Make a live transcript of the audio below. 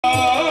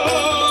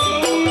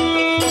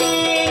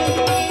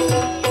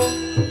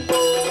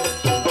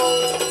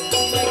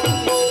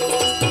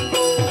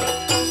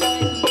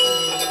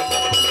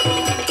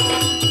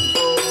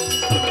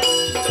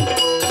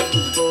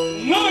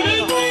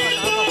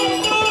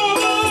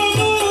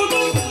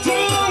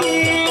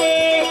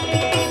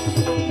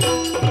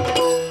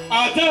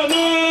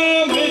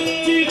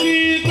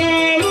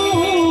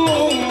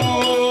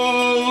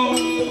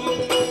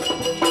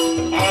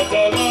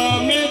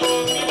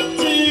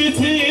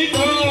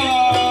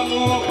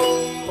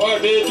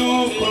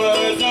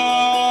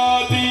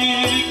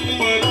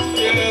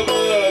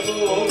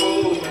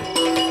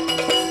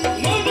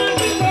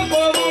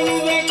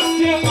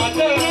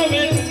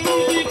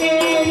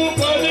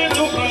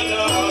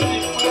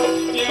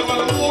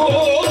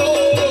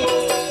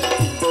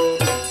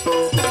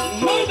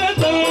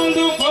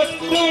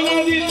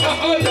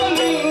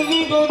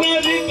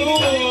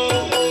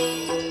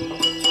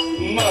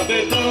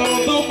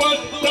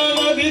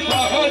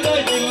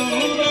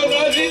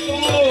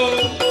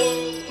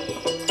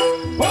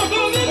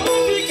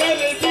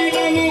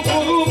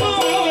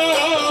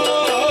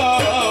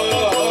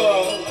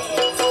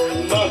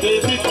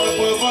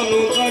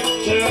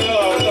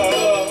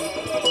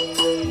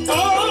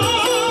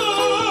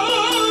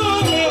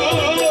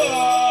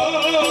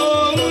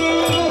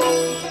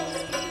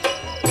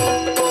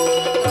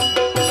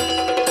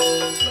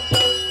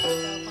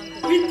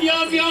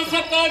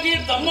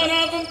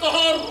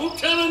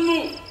ವೃಕ್ಷನನ್ನು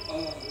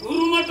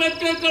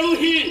ಗುರುಮಠಕ್ಕೆ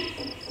ಕಳುಹಿ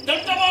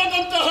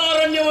ದಟ್ಟವಾದಂತಹ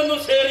ಅರಣ್ಯವನ್ನು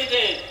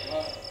ಸೇರಿದೆ.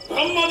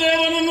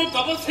 ಬ್ರಹ್ಮದೇವನನ್ನು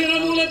ತಪಸ್ಸಿನ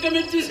ಮೂಲಕ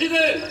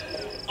ಮೆಚ್ಚಿಸಿದೆ.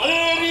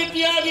 ಅದೇ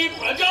ರೀತಿಯಾಗಿ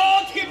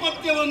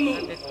ಪ್ರಜಾಧಿಪತ್ಯವನ್ನು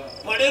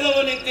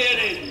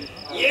ಪಡೆದವನಿದ್ದೇನೆ.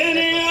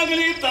 ಏನೇ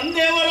ಆಗಲಿ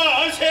ತಂದೆಯವರ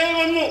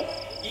ಆಶಯವನ್ನು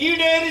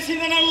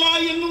ಈಡೇರಿಸಿದನಲ್ಲ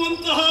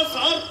ಎನ್ನುವಂತಹ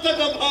ಸಾರ್ಥಕ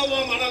ಭಾವ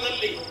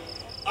ಮನದಲ್ಲಿ.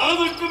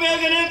 ಆದಷ್ಟು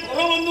ಬೇಗನೆ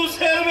ಪುರವನ್ನು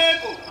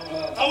ಸೇರಬೇಕು,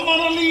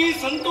 ತಮ್ಮನಲ್ಲಿ ಈ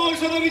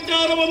ಸಂತೋಷದ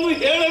ವಿಚಾರವನ್ನು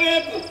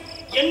ಹೇಳಬೇಕು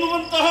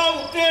ಎನ್ನುವಂತಹ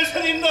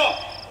ಉದ್ದೇಶದಿಂದ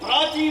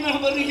ಪ್ರಾಚೀನ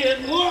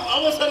ಬರಿಗೆಯನ್ನು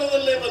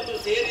ಅವಸರದಲ್ಲೇ ಬಂದು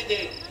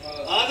ಸೇರಿದೆ.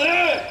 ಆದರೆ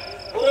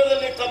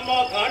ಪುರದಲ್ಲಿ ತಮ್ಮ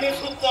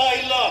ಕಾಣಿಸುತ್ತಾ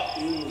ಇಲ್ಲ.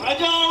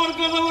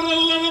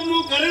 ಪ್ರಜಾವರ್ಗದವರೆಲ್ಲರನ್ನೂ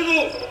ಕರೆದು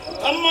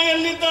ತಮ್ಮ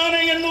ಎಲ್ಲಿದ್ದಾನೆ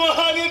ಎನ್ನುವ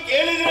ಹಾಗೆ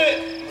ಕೇಳಿದರೆ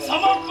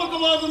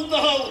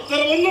ಸಮರ್ಪಕವಾದಂತಹ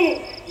ಉತ್ತರವನ್ನು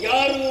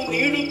ಯಾರೂ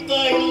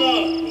ನೀಡುತ್ತಾ ಇಲ್ಲ.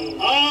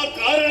 ಆ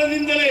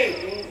ಕಾರಣದಿಂದಲೇ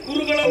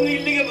ಗುರುಗಳನ್ನು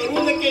ಇಲ್ಲಿಗೆ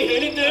ಬರುವುದಕ್ಕೆ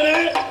ಹೇಳಿದ್ದೇನೆ.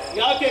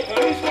 ಯಾಕೆ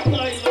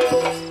ಕಾಣಿಸುತ್ತಾ ಇಲ್ಲ?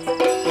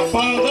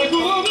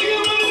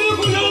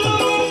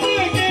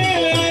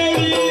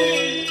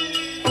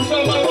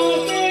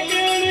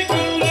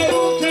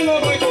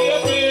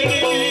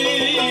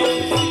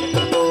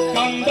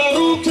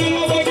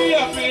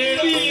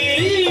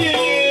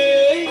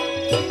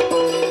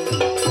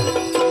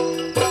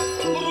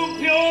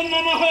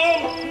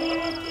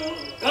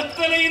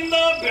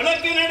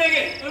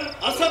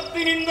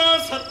 ಅಸತ್ತಿನಿಂದ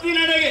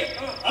ಸತ್ತಿನೆಡೆಗೆ,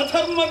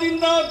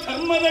 ಅಧರ್ಮದಿಂದ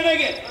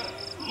ಧರ್ಮದೆಡೆಗೆ,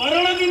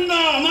 ಮರಣದಿಂದ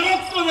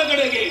ಅಮರತ್ವದ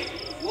ಕಡೆಗೆ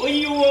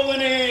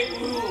ಒಯ್ಯುವವನೇ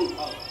ಗುರು.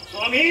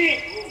 ಸ್ವಾಮಿ,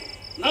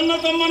 ನನ್ನ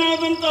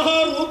ತಮ್ಮನಾದಂತಹ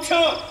ರೂಕ್ಷ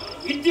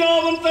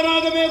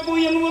ವಿದ್ಯಾವಂತನಾಗಬೇಕು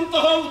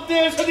ಎನ್ನುವಂತಹ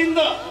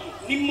ಉದ್ದೇಶದಿಂದ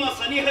ನಿಮ್ಮ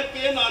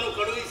ಸನಿಹಕ್ಕೆ ನಾನು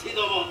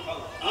ಕಳುಹಿಸಿದವ.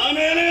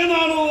 ಆಮೇಲೆ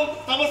ನಾನು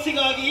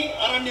ತಪಸ್ಸಿಗಾಗಿ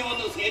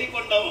ಅರಣ್ಯವನ್ನು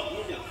ಸೇರಿಕೊಂಡವ.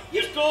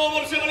 ಎಷ್ಟೋ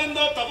ವರ್ಷಗಳಿಂದ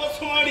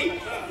ತಪಸ್ಸು ಮಾಡಿ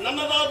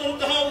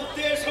ನನ್ನದಾದಂತಹ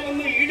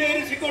ಉದ್ದೇಶವನ್ನು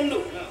ಈಡೇರಿಸಿಕೊಂಡು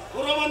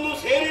ಪುರವನ್ನು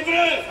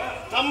ಸೇರಿದ್ರೆ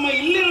ತಮ್ಮ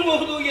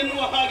ಇಲ್ಲಿರಬಹುದು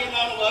ಎನ್ನುವ ಹಾಗೆ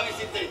ನಾನು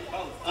ಭಾವಿಸಿದ್ದೆ.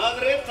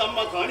 ಆದರೆ ತಮ್ಮ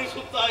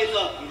ಕಾಣಿಸುತ್ತಾ ಇಲ್ಲ.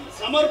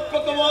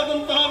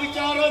 ಸಮರ್ಪಕವಾದಂತಹ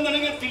ವಿಚಾರ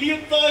ನನಗೆ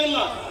ತಿಳಿಯುತ್ತಾ ಇಲ್ಲ.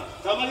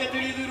 ತಮಗೆ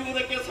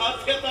ತಿಳಿದಿರುವುದಕ್ಕೆ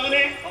ಸಾಧ್ಯ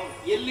ತಾನೆ?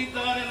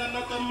 ಎಲ್ಲಿದ್ದಾನೆ ನನ್ನ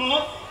ತಮ್ಮ?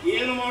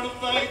 ಏನು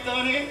ಮಾಡುತ್ತಾ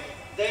ಇದ್ದಾನೆ?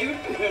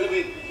 ದಯವಿಟ್ಟು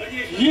ಹೇಳಬೇಕು.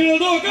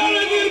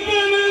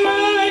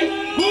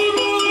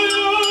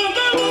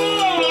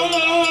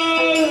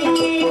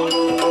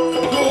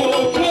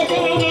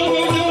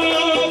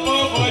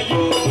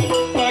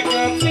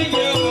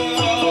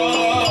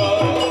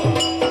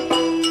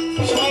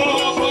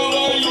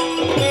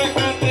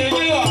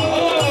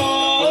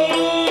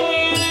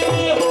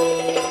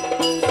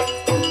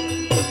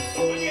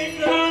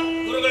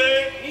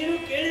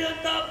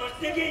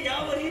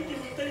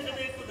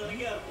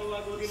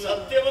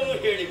 ಸತ್ಯವನ್ನು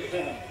ಹೇಳಿಬಿಟ್ಟು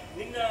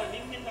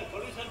ನಿನ್ನಿಂದ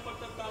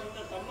ಕಳುಹಿಸಲ್ಪಟ್ಟಂತಹ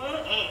ನಿನ್ನ ತಮ್ಮ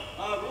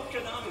ಆ ವೃಕ್ಷ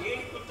ನಾನು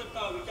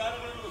ಹೇಳಿಕೊಟ್ಟಂತಹ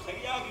ವಿಚಾರಗಳನ್ನು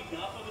ಸರಿಯಾಗಿ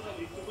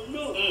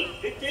ಜ್ಞಾಪಕದಲ್ಲಿಟ್ಟುಕೊಂಡು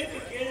ಹೆಚ್ಚೇಕು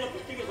ಕೇಳಿದ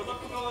ಪ್ರಶ್ನೆಗೆ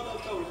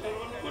ಸಮರ್ಪಕವಾದಂತಹ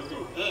ಉತ್ತರವನ್ನು ಕೊಟ್ಟು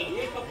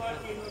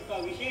ಏಕಪಾಟಿ ಎನ್ನುವಂತಹ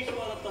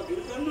ವಿಶೇಷವಾದಂತಹ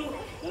ಬಿರುದನ್ನು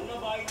ನನ್ನ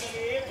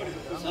ಬಾಯಿಂದಲೇ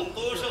ಪಡೆದ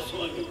ಸಂತೋಷ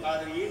ಸ್ವಾಮಿ.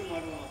 ಆದರೆ ಏನು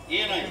ಮಾಡುವ?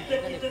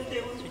 ಏನಾಗಿದ್ದಂತೆ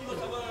ಒಂದು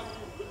ಸಭಾ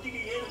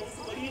ಬುದ್ಧಿಗೆ ಏನು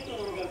ಮುಖು ಬರೆಯಿತು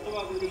ನಮಗೆ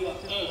ಅರ್ಥವಾಗುವುದಿಲ್ಲ.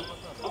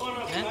 ಅವನ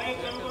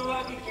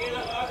ನಾಯಕನುಗುಣವಾಗಿ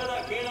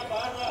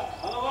ಕೇಳಬಾರದ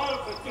ಹಲವಾರು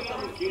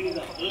ಪ್ರಶ್ನೆಗಳನ್ನು ಕೇಳಿದ.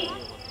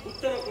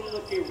 ಉತ್ತರ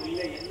ಕೊಡುವುದಕ್ಕೆ ಇಲ್ಲ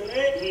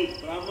ಎಂದರೆ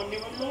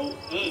ಬ್ರಾಹ್ಮಣ್ಯವನ್ನು,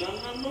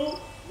 ನನ್ನನ್ನು,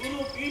 ಗುರು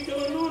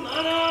ಪೀಠವನ್ನು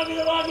ನಾನಾ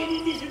ವಿಧವಾಗಿ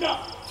ನಿಂದಿಸಿದ.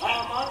 ಆ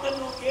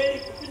ಮಾತನ್ನು ಕೇಳಿ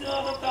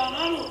ಕುಪಿತನಾದಂತಹ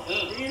ನಾನು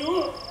ನೀನು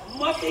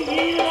ಮತ್ತೆ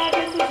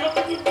ಹೀನಾಗೆಂದು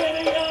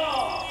ಶಪಿಸಿದ್ದೇನೆಯ.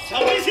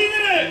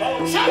 ಶಪಿಸಿದರೆ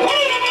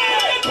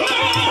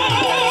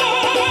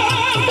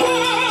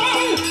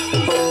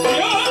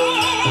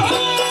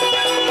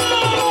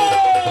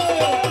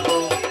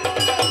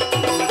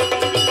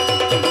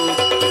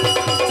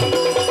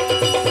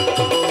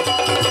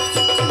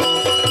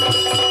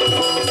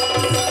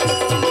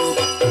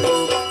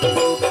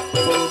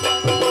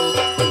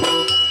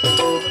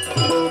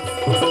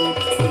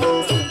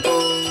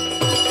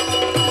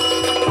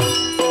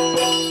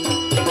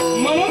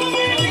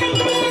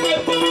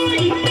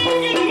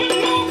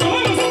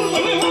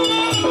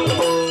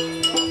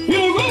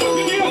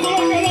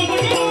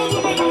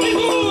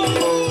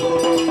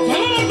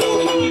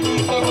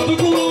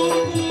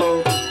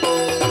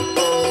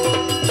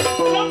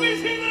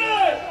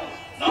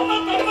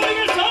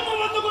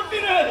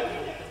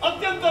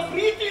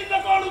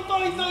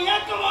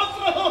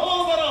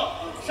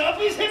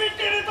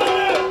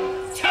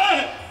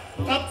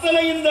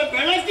ಕತ್ತಲೆಯಿಂದ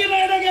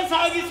ಬೆಳಕಿನೆಡೆಗೆ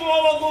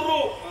ಸಾಗಿಸುವವ ಗುರು.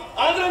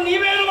 ಆದ್ರೆ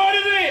ನೀವೇನು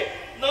ಮಾಡಿದ್ರಿ?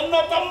 ನನ್ನ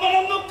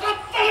ತಮ್ಮನನ್ನು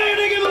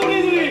ಕತ್ತಲೆಯೆಡೆಗೆ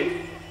ನೋಡಿದ್ರಿ.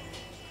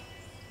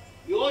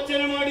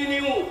 ಯೋಚನೆ ಮಾಡಿ.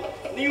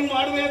 ನೀವು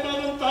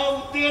ಮಾಡಬೇಕಾದಂತಹ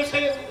ಉದ್ದೇಶ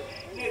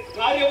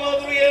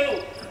ಕಾರ್ಯವಾದರೂ ಏನು?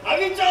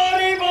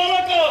 ಅವಿಚಾರಿ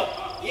ಬಾಲಕ,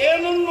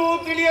 ಏನನ್ನು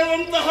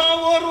ತಿಳಿಯದಂತಹ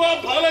ಓರ್ವ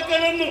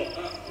ಬಾಲಕನನ್ನು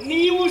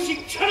ನೀವು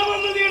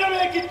ಶಿಕ್ಷಣವನ್ನು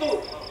ನೀಡಬೇಕಿತ್ತು.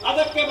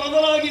 ಅದಕ್ಕೆ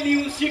ಬದಲಾಗಿ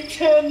ನೀವು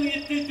ಶಿಕ್ಷೆಯನ್ನು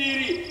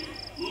ಎತ್ತಿದ್ದೀರಿ.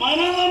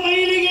 ಮನದ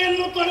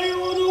ಮೈಲಿಗೆಯನ್ನು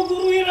ತೊಳೆಯುವುದು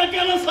ಗುರುವಿನ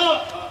ಕೆಲಸ.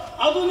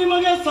 ಅದು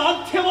ನಿಮಗೆ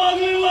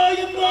ಸಾಧ್ಯವಾಗಲಿಲ್ಲ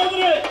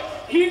ಎಂದಾದ್ರೆ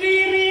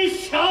ಹಿಡೀರಿ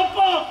ಶಾಪ.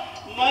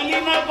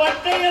 ಮಲಿನ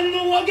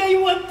ಬಟ್ಟೆಯನ್ನು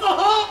ಒಗೆಯುವಂತಹ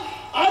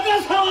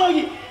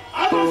ಅಗಸರಾಗಿ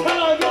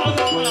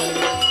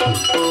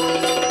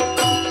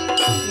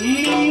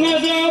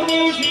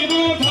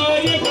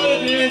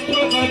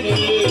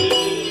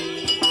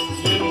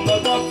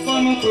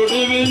ತಪ್ಪನು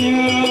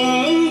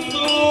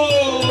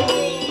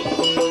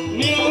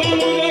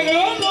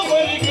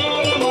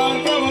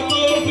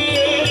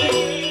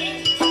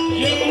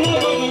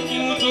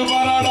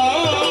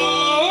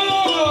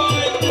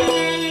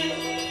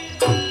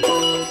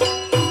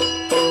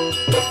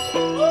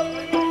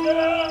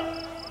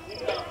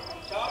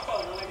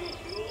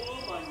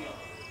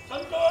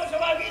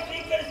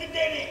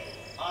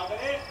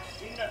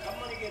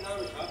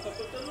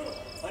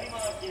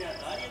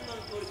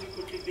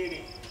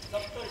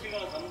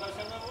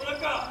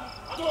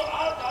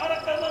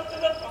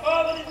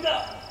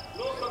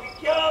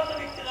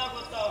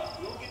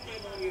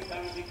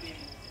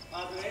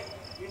ಆದರೆ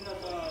ನಿನ್ನ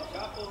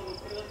ಶಾಪವನ್ನು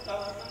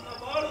ಕುರಿದಂತಹ ನನ್ನ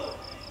ಬಾಳು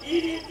ಈ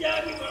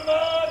ರೀತಿಯಾಗಿ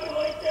ಬಳ್ಳಾಗಿ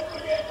ಹೋಯ್ತೆ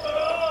ಪ್ರಜೇಶ್ವರ.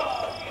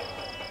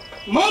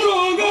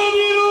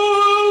 ಮರುಗದಿರು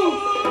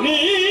ನೀ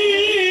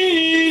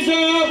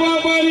ಶಾಪ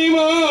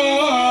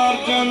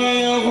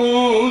ಪರಿಮಾರ್ಜನೆಯ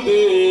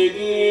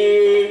ಹೋದೆಗೆ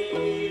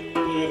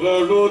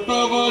ತೆರಳು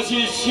ತವ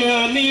ಶಿಷ್ಯ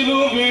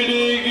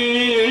ನಿರುಬಿಡಿಗೆ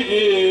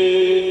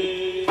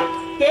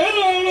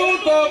ತೆರಳು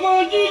ತವ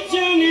ಶಿಷ್ಯ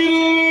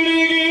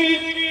ನಿರುಬಿಡಿಗೆ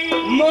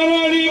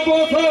ಮರಳಿ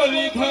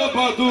ಪೊಸರಿತ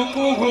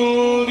ಬದುಕು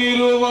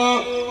ಹೊಂದಿರುವ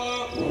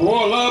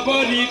ಹೊಲ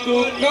ಬರಿತು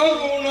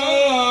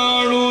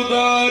ಕರುಣಾಳು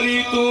ದಾರಿ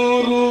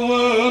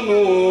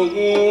ತೋರುವನು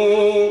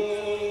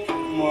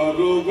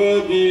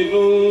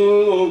ಮರುಗದಿರು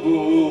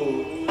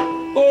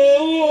ಓ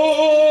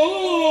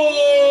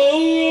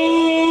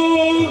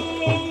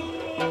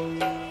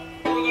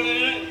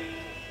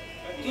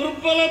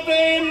ದುರ್ಬಲತೆ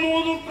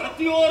ಎನ್ನುವುದು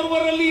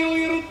ಪ್ರತಿಯೋರ್ವರಲ್ಲಿಯೂ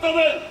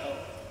ಇರುತ್ತದೆ.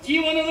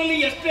 ಜೀವನದಲ್ಲಿ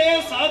ಎಷ್ಟೇ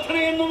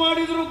ಸಾಧನೆಯನ್ನು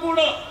ಮಾಡಿದರೂ ಕೂಡ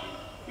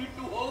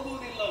ಬಿಟ್ಟು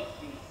ಹೋಗುವುದಿಲ್ಲ.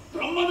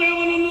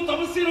 ಬ್ರಹ್ಮದೇವನನ್ನು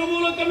ತಪಸ್ಸಿನ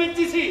ಮೂಲಕ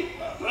ಮೆಚ್ಚಿಸಿ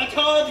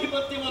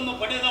ಪ್ರಜಾಧಿಪತ್ಯವನ್ನು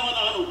ಪಡೆದವ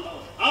ನಾನು.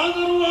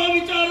 ಆದರೂ ಆ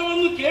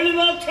ವಿಚಾರವನ್ನು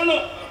ಕೇಳಿದ ಕ್ಷಣ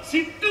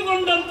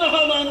ಸಿಟ್ಟುಗೊಂಡಂತಹ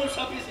ನಾನು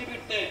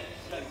ಶಪಿಸಿಬಿಟ್ಟೆ.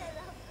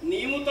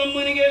 ನೀವು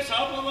ತಮ್ಮನಿಗೆ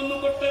ಶಾಪವನ್ನು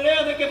ಕೊಟ್ಟರೆ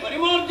ಅದಕ್ಕೆ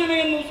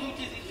ಪರಿಮಾರ್ಜನೆಯನ್ನು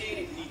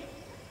ಸೂಚಿಸಿದ್ದೀರಿ.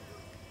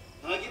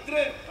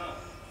 ಹಾಗಿದ್ರೆ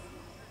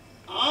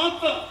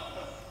ಆತ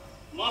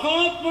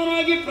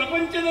ಮಹಾತ್ಮನಾಗಿ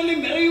ಪ್ರಪಂಚದಲ್ಲಿ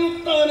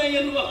ಮೆರೆಯುತ್ತಾನೆ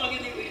ಎನ್ನುವ ಹಾಗೆ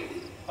ನೀವು ಹೇಳಿ.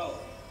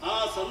 ಆ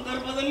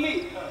ಸಂದರ್ಭದಲ್ಲಿ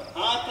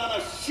ಆತನ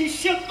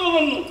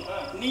ಶಿಷ್ಯತ್ವವನ್ನು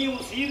ನೀವು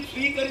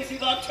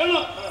ಸ್ವೀಕರಿಸಿದ ಕ್ಷಣ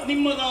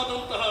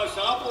ನಿಮ್ಮದಾದಂತಹ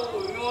ಶಾಪವು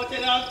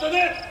ವಿಮೋಚನೆ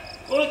ಆಗ್ತದೆ.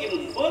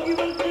 ಹೋಗಿ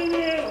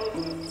ಬರ್ತೇನೆ.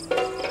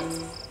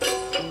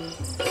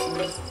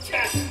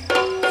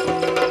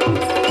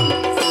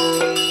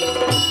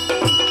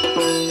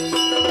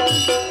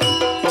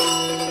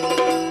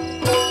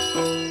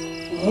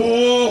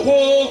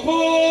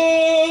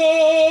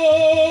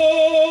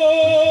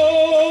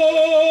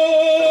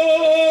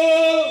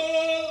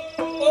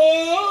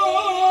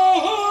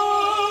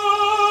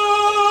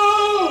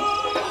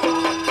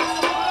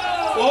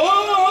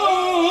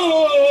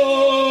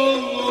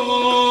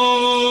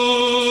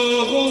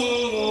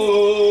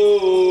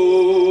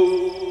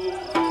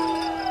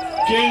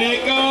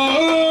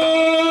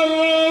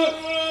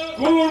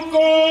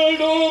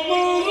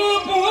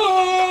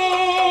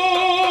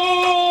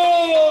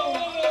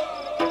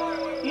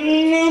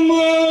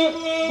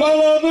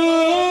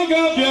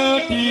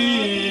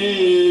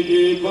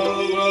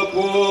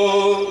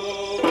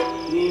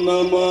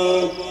 ನಮ್ಮ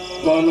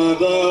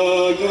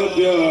ಬನದಾಗ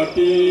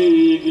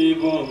ಬ್ಯಾಟಿಗೆ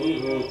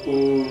ಬರಕು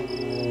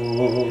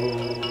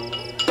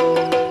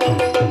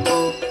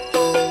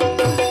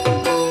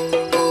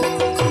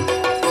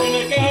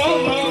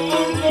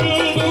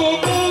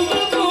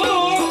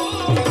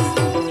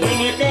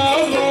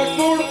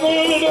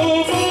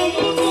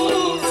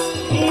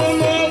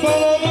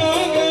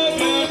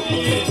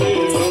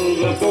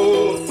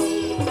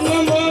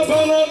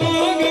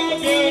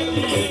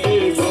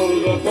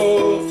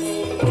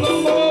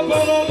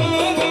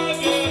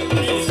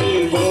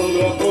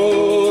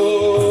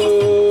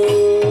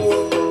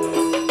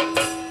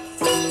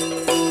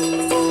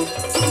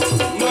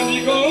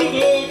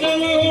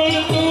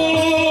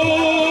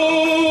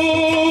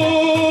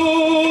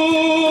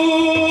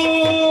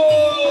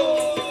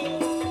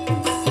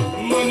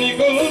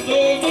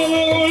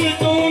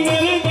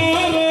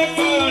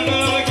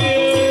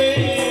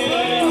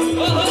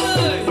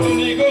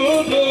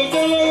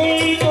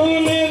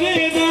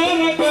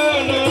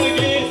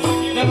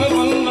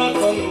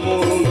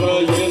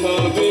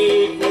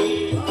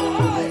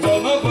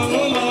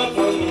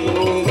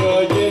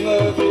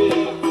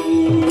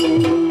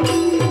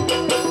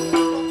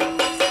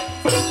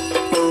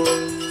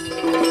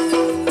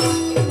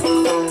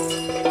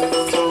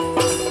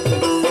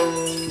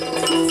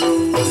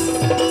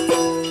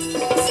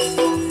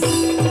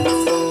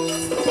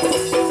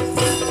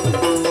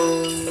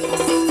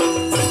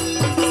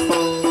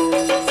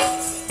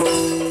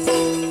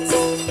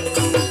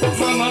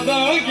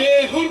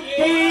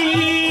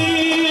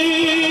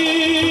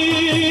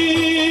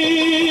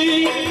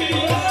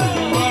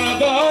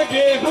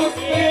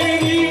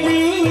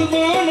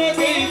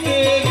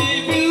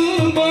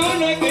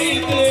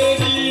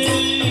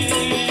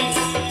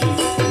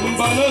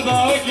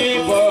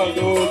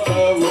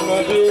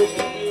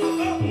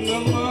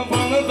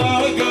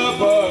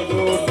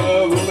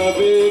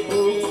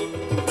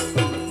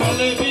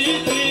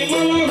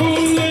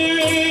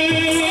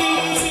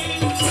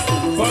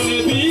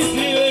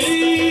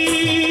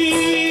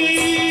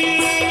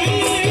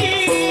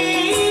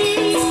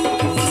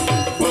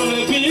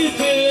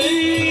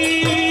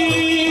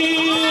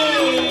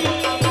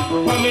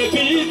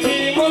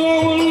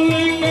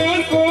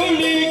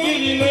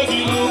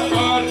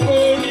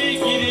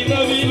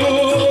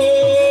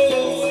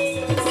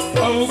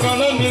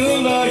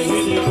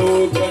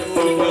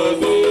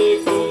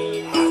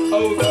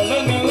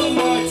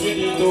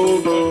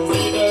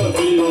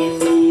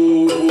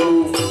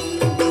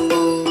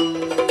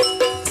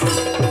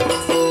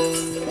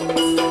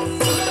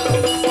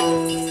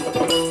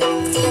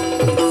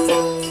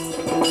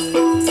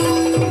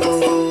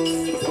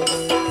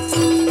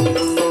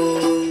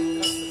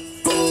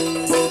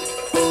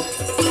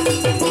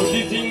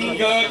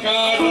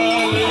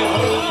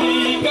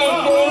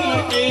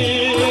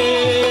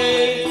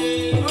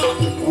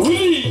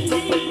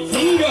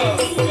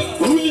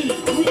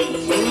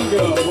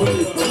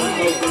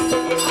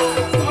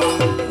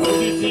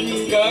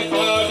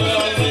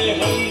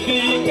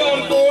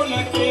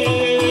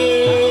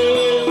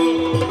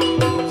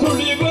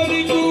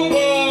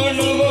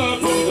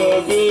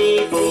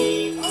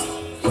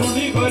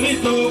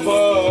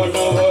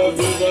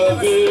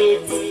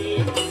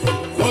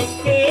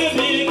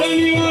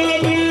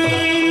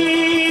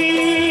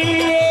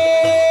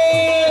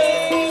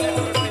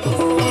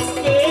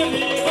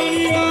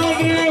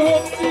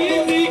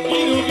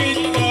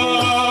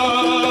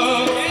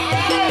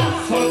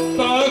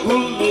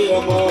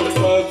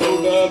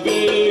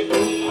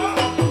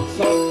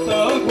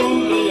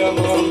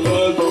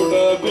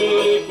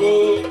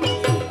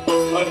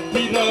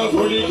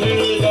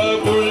ಹಿಡಿದ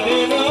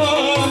ಗುಳ್ಳಿನ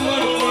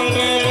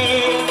ಮಾಡ್ಕೊಂಡೆ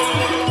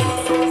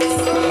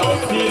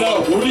ಹತ್ತಿರ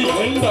ಹುಡಿ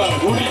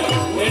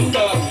ಹೆಂಡ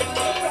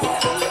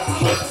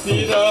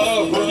ಹತ್ತಿರ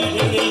ಹುಡಿ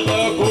ಹಿಡಿದ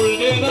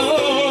ಗುಳ್ಳಿನ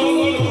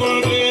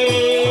ಮಾಡ್ಕೊಂಡೆ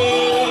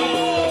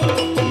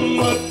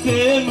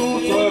ಮತ್ತೇನು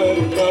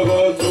ಸ್ವರ್ಗವ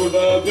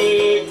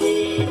ಸುಡಬೇಕು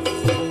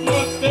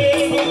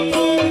ಮತ್ತೇನು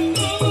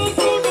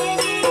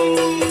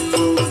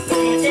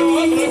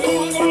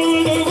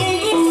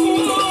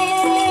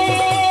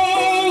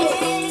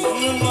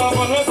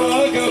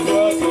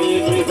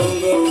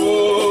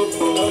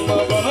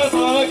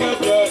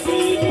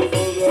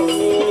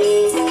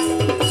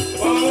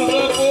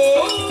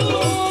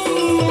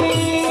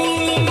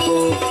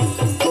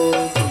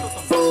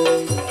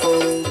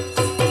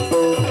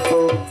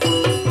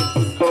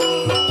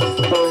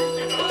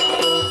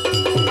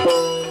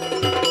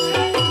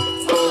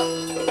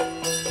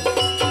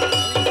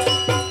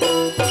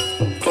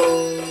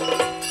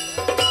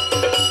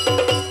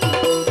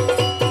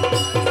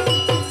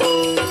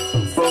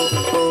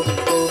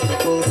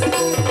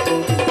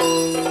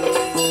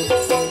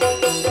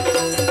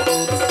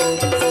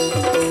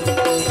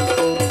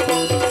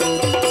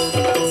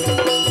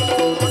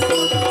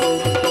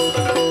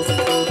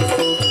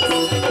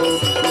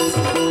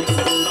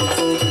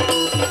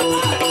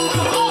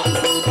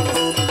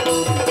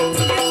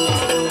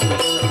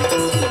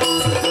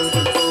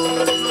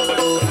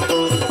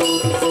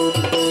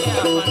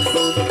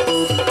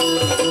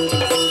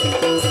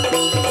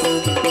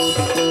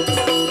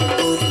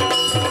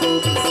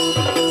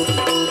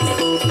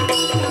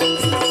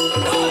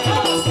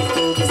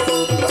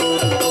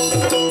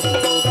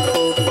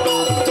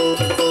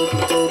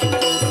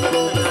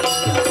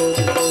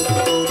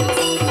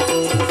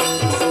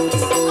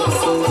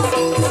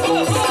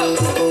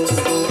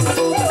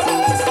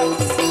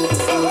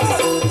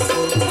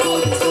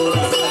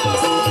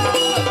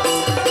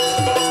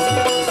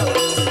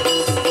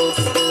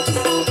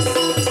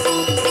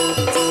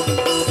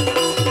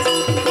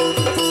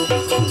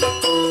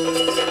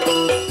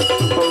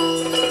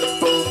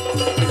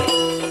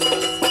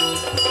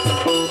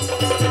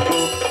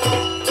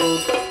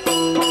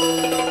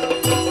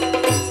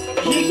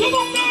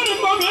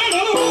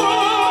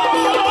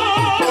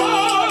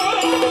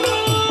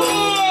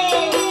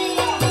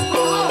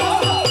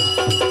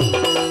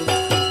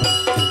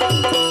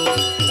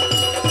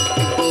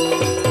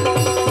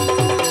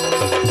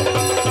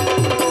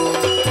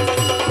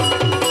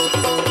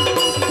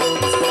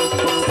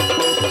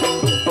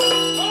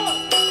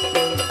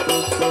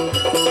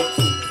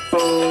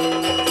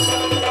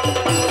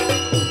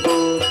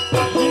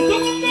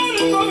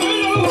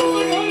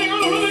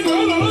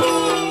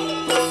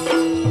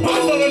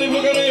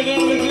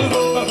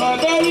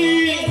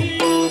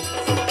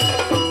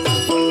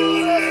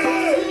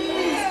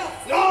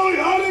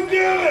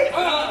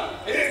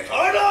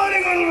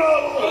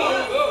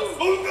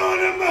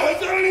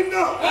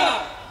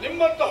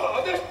ನಿಮ್ಮಂತಹ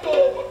ಅದೆಷ್ಟೋ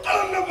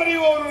ಮಕ್ಕಳನ್ನ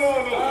ಬರೆಯುವವರು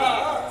ನಾನು.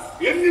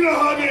 ಎಂದಿನ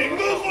ಹಾಗೆ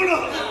ಇಂದೂ ಕೂಡ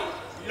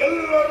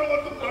ಎಲ್ಲರೂ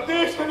ಒಂದು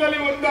ಪ್ರದೇಶದಲ್ಲಿ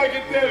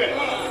ಒಂದಾಗಿದ್ದೇವೆ.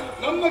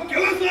 ನಮ್ಮ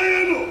ಕೆಲಸ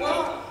ಏನು?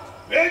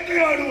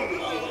 ಬೇಟೆಯಾಡುವುದು,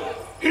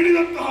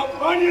 ಹಿಡಿದಂತಹ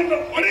ಪ್ರಾಣಿಯನ್ನು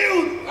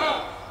ಪಡೆಯುವುದು,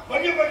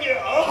 ಬಗೆ ಬಗೆಯ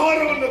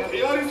ಆಹಾರವನ್ನು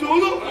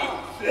ತಯಾರಿಸುವುದು,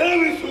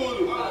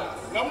 ಸೇವಿಸುವುದು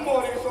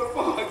ನಮ್ಮವರಿಗೆ ಸ್ವಲ್ಪ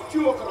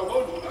ಹಚ್ಚುವ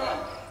ಕ್ರಮವನ್ನು.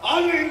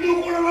 ಆದ್ರೆ ಇಂದು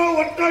ಕೂಡ ನಾವು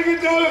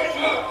ಒಟ್ಟಾಗಿದ್ದೇವೆ.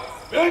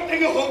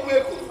 ಬೇಟೆಗೆ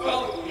ಹೋಗ್ಬೇಕು.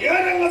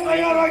 ಏನೆಲ್ಲ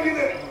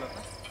ತಯಾರಾಗಿದೆ?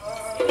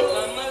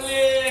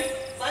 ನಮ್ಮಲ್ಲಿ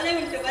ಬಲೆ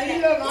ಉಂಟು,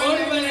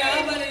 ಬಲೆ, ಆ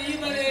ಬಲೆ, ಈ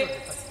ಬಲೆ,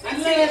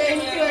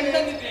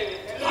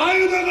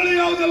 ಆಯುಧಗಳು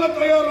ಯಾವುದೆಲ್ಲ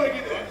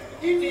ತಯಾರಾಗಿದೆ?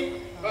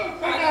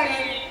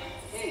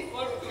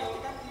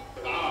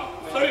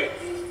 ಸರಿ,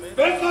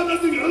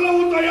 ಬೇಕಾದದ್ದು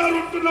ಎಲ್ಲವೂ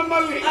ತಯಾರುಂಟು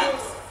ನಮ್ಮಲ್ಲಿ.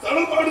 ತಡ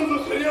ಮಾಡುವುದು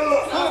ಸರಿಯಲ್ಲ.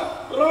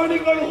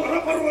 ಪ್ರಾಣಿಗಳು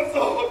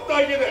ಹೊರಬರುವಂತಹ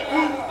ಹೊತ್ತಾಗಿದೆ.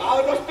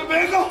 ಆದಷ್ಟು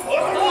ಬೇಗ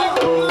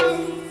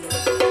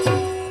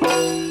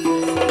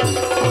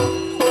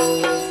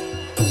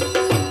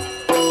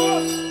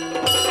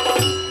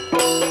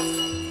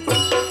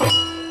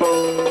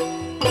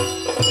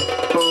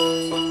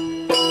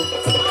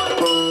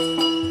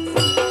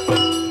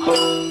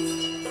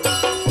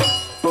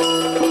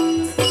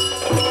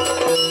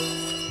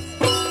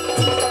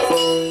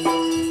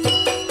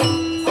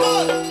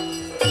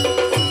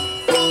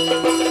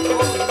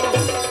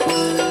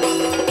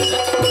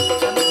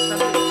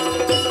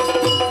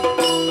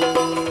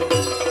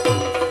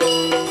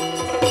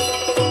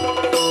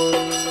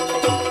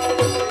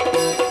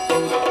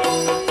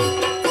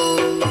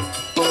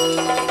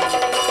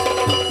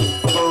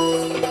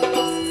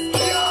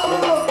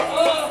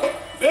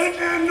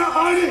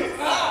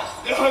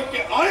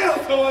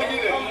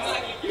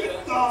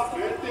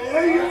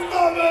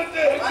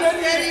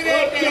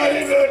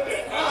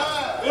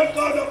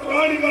ಬೇಕಾದ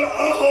ಪ್ರಾಣಿಗಳ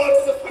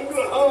ಆಹಾರದ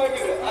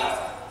ಸಂಗ್ರಹವಾಗಿದೆ.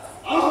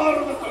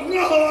 ಆಹಾರದ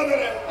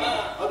ಸಂಗ್ರಹವಾದರೆ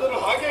ಅದನ್ನು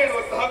ಹಾಗೆ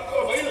ಇಡುವಂತಹ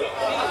ಕ್ರಮ ಇಲ್ಲ.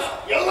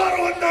 ಎಲ್ಲರೂ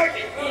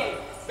ಒಂದಾಗಿ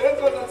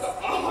ಬೇಕಾದಂತ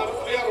ಆಹಾರ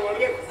ತಯಾರು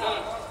ಮಾಡಬೇಕು.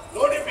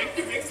 ನೋಡಿ,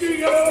 ಬೆಂಕಿ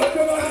ಬೆಂಕಿಗೆ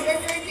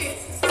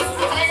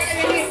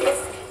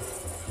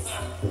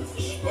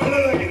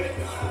ಒಳ್ಳೆದಾಗಿದೆ.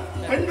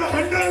 ಹೆಂಡ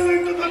ಹೆಂಡ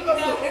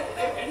ಇಟ್ಟದಂತದ್ದು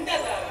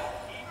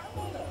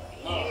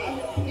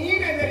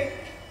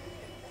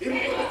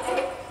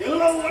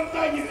ಎಲ್ಲವೂ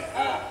ಒಟ್ಟಾಗಿದೆ.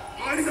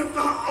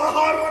 ಮಾಡಿದಂತಹ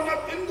ಆಹಾರವನ್ನ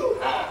ತಿಂದು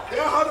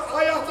ದೇಹದ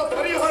ಆಯಾಸ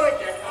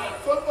ಪರಿಹಾರಕ್ಕೆ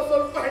ಸ್ವಲ್ಪ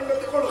ಸ್ವಲ್ಪ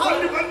ಹೆಂಡತಿಗಳು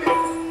ಬನ್ನಿ ಬನ್ನಿ.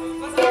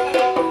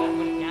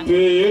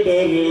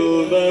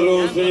 ಬೇಡರೆಲ್ಲರೂ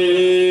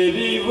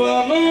ಸೇರಿ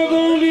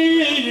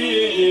ವನದೊಳಿಗೆ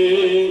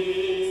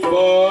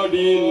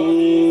ಬಾಡಿ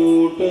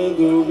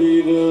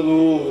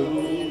ಊಟದುಳಿರಲು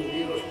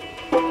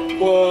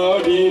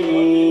ಬಾಡಿ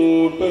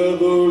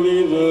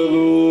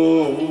ಊಟದುಳಿರಲು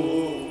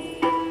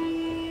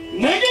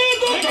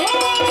ನೆಗೆದು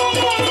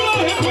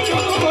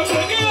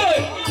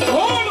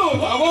ನೋಡು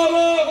ಅವರ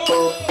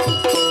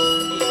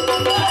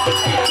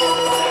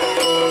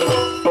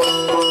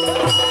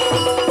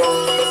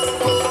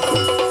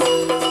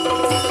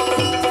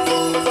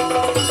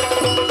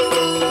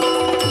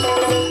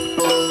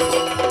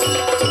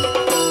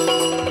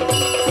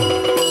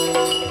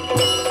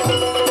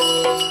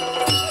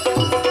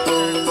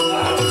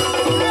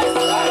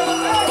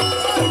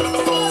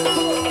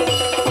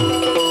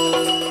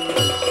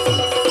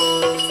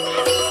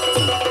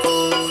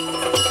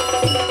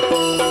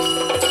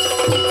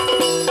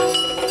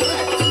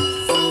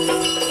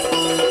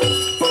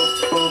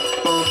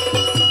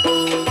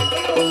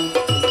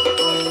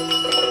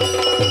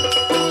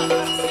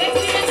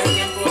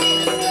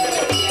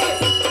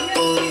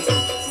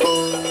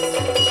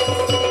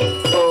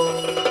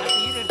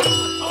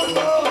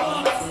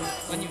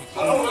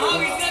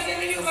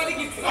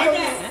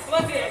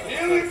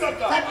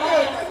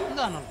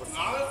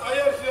ನಾವೇ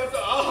ತಯಾರಿಸಿದಂತ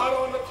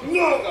ಆಹಾರವನ್ನು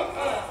ತಿನ್ನುವಾಗ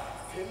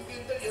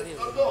ಹಿಂದಿಂದ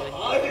ಎತ್ತದ್ದು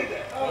ಹಾದಿದೆ.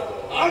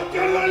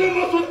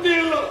 ಆಚರಣೆಯಲ್ಲಿ ಸುದ್ದಿ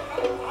ಇಲ್ಲ.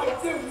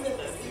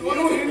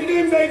 ಇವರು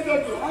ಹಿಂದಿನಿಂದ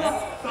ಇದ್ದದ್ದು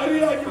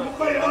ಸರಿಯಾಗಿ ಮುಖ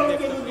ಯಾರು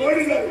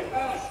ನೋಡಿದ್ದಾರೆ.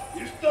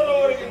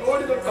 ಇಷ್ಟರವರೆಗೆ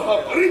ನೋಡಿದಂತಹ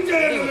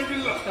ಪರಿಚಯ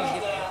ನನಗಿಲ್ಲ.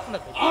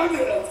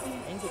 ಆದರೆ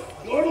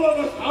ನೋಡುವಾಗ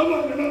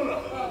ಸಾಮಾನ್ಯನಲ್ಲ,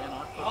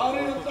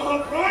 ಹಾರಿದಂತಹ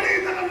ಪ್ರಾಣಿ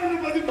ನನ್ನನ್ನು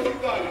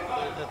ಬದುಕಿಸಿದ್ದಾರೆ.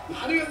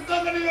 ನಾನು ಎಂತ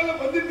ಕಡೆಗೆಲ್ಲ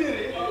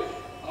ಬಂದಿದ್ದೀರಿ,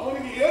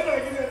 ಅವನಿಗೆ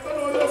ಏನಾಗಿದೆ ಅಂತ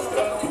ನೋಡಬೇಕು.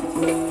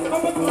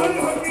 ನಮ್ಮ ಕಾಲು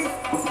ಹಾಕಿ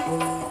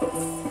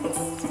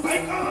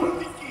ಕೈಕಾಲು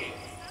ತಿಕ್ಕಿ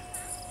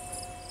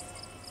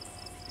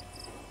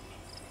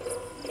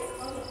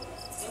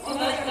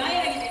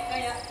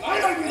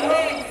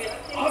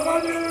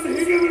ಹಾಗಾದ್ರೆ ನಾನು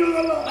ಹೀಗೆ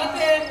ಬಿಡುವುದಲ್ಲ,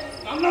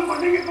 ನನ್ನ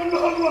ಮನೆಗೆ ಕೊಂಡು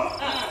ಹೋಗುವ.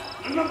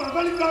 ನನ್ನ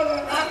ಮಗಳಿದ್ದಾರೆ,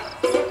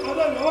 ಅದ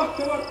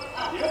ವ್ಯವಸ್ಥೆ ಮಾಡಿ.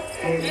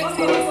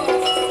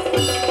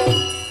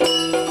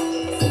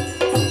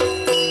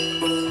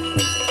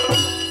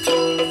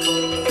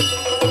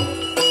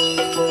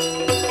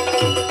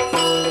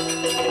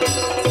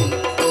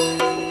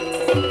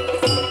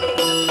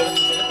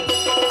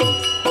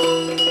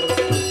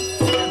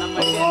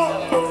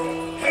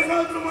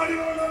 ಹೇಗಾದ್ರೂ ಮಾಡಿ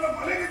ನನ್ನ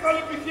ಮನೆಗೆ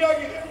ಕಾಲು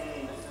ಬಿಸಿಯಾಗಿದೆ.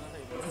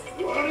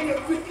 ಇವರನ್ನು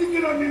ಎಬ್ಬಿಸ್ಲಿಕ್ಕೆ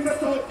ನಾನು ನಿನ್ನ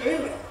ಸಾಧ್ಯ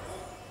ಇಲ್ಲ.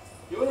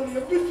 ಇವರನ್ನು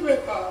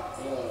ಎಬ್ಬಿಸ್ಬೇಕಾ?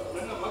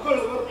 ನನ್ನ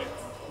ಮಗಳು ಬರ್ಬೇಕು.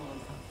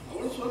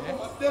 ಅವಳು ಸ್ವಲ್ಪ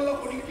ಮತ್ತೆಲ್ಲ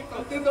ಕೊಡ್ಲಿಕ್ಕೆ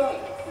ಕಲ್ತಿದ್ದಾಳೆ.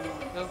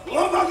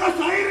 ಓ ಮಗ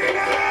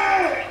ಸಾಯಿರೇನೆ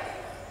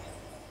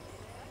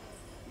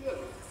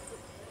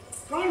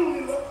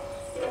ಕಾಣುವುದಿಲ್ಲ.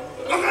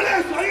 ಮಗಳೇ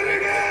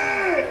ಸಾಯಿರೇನೆ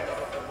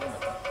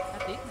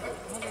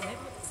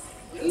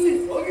ಎಲ್ಲಿ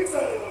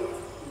ಹೋಗಿದ್ದಾಳೆ ಅವಳು?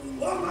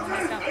 ಓ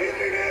ಮಗಳೇ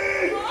ಸಾಯಿರೇನೆ.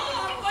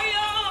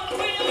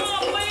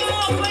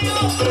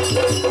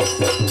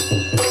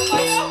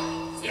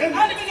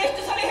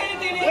 ಎಷ್ಟು ಸಲ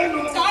ಹೇಳಿದ್ದೇನೆ,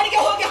 ಕಾಡಿಗೆ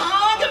ಹೋಗಿ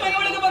ಹಾಗೆ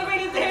ಮನೆಯೊಳಗೆ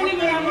ಬರಬೇಡಿ ಅಂತ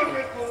ಹೇಳಿಲ್ಲ.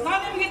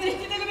 ನಾನು ನಿಮಗೆ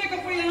ದೃಷ್ಟಿ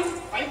ತೆಗಬೇಕಪ್ಪಯ್ಯ.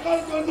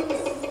 ಕೈಕಾಲು ತೊಳೆದು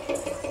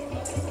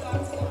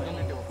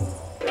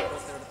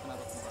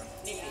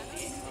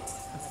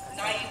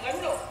ನಾಯಿ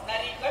ಕಣ್ಣು,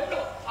 ನರಿ ಕಣ್ಣು,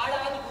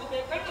 ಹಾಳಾದ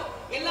ಗೂಬೆ ಕಣ್ಣು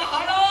ಎಲ್ಲ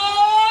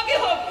ಹಾಳಾಗಿ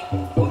ಹೋಗಿ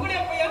ಹೋಗಡಿ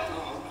ಅಪ್ಪಯ್ಯ.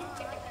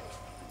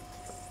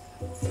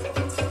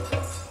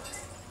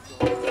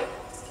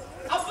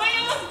 ಅಪ್ಪಯ್ಯ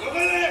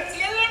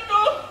ಎಲ್ಲುಂಟು?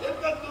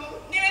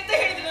 ನೀವೆಂತ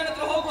ಹೇಳಿದ್ರಿ ನನ್ನ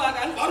ಹತ್ರ ಹೋಗುವಾಗ?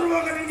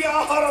 ಬರುವಾಗ ನಿಮಗೆ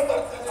ಆಹಾರ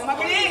ತರ್ತೇನೆ.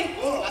 ಮಗಳೇ,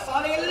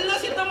 ಮಸಾಲೆ ಎಲ್ಲ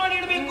ಸಿದ್ಧ ಮಾಡಿ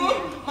ಇಡಬೇಕು.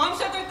 ಮಾಂಸ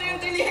ತರ್ತೇನೆ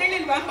ಅಂತ ಹೇಳಿ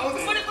ಹೇಳಿಲ್ವಾ?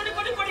 ಕೊಡಿ ಕೊಡಿ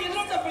ಕೊಡಿ ಕೊಡಿ.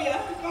 ಎಲ್ಲುಂಟಪ್ಪಯ್ಯ?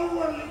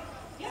 ಕವ್ವಲ್ಲಿ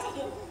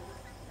ಯಾವುದು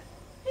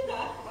ಇದಾ?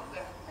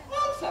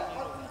 ಮಾಂಸ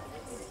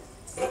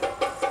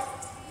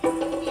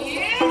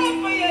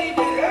ಏನಪ್ಪಯ್ಯ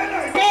ಇದು?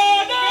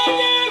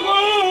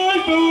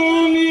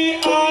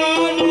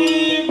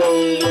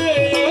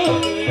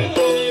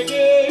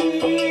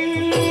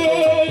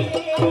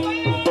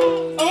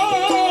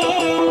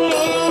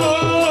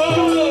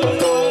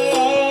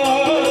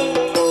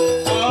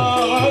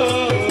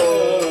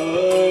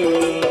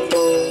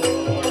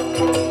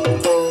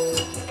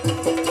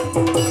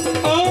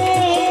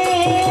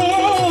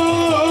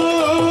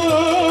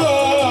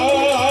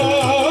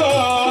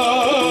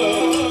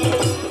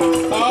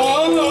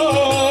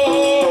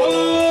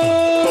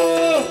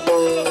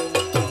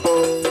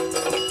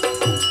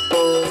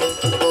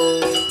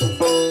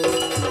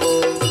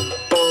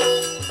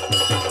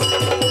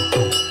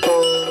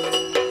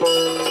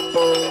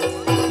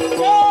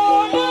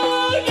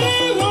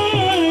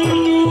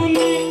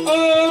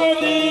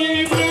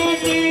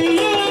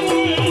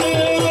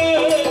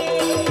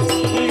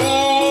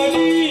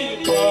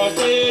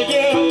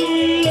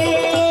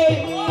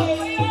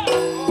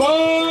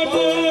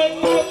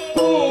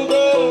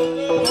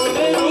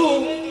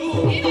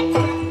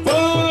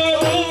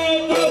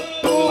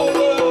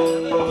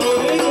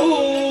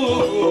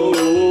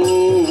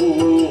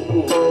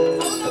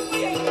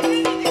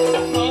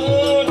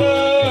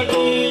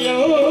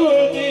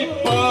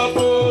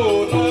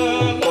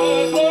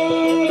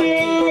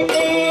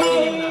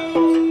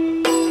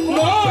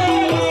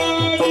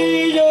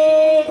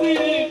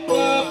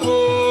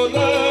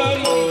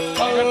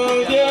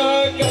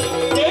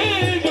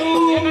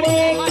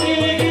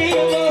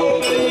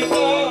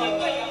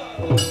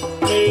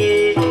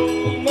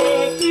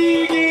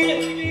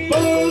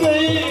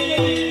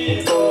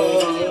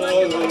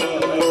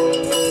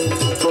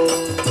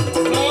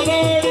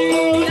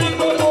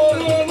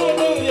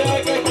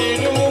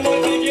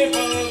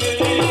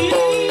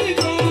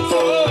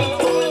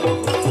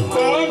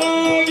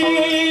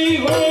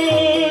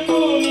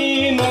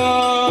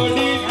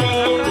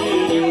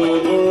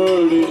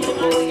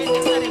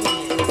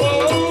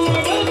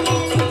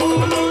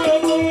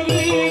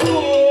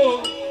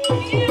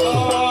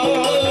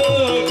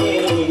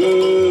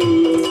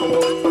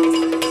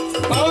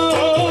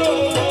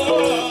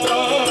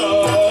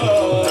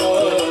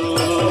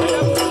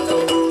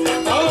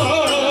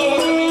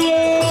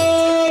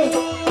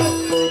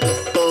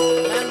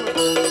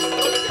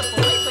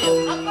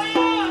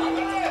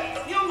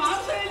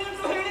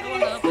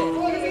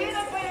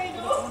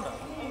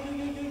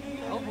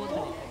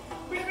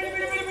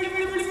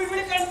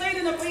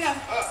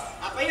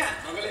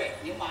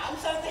 ನೀವು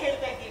ಮಾಂಸ ಅಂತ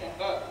ಹೇಳ್ತಾ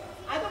ಇದ್ದೀರಾ?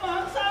 ಅದು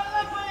ಮಾಂಸ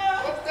ಅಲ್ಲಪ್ಪಯ್ಯ.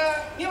 ಮತ್ತೆ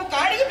ನೀವು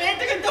ಕಾಡಿಗೆ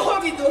ಬೇಟೆಗಂತ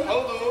ಹೋಗಿದ್ದು.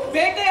 ಹೌದು.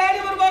 ಬೇಟೆಯಾಡಿ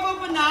ಬರುವಾಗ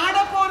ಒಬ್ಬ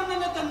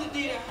ನಾಡಪ್ಪವರನ್ನ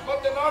ತಂದಿದ್ದೀರಾ.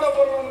 ಮತ್ತೆ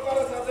ನಾಡೊಬ್ಬರನ್ನು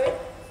ಕರೆಸದೆ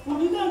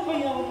ಹುಡುಗ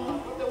ಅಪ್ಪಯ್ಯ ಅವನು.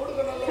 ಮತ್ತೆ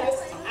ಹುಡುಗನಲ್ಲ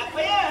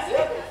ಅಪ್ಪಯ್ಯ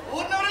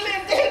ಊರಿನವರಲ್ಲಿ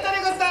ಎಂತ ಹೇಳ್ತಾರೆ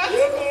ಗೊತ್ತಾ?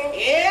 ಏನು?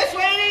 ಏ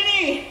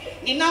ಸ್ವೈರಿಣಿ,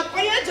 ನಿನ್ನ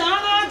ಅಪ್ಪಯ್ಯ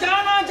ಜಾಣ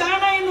ಜಾಣ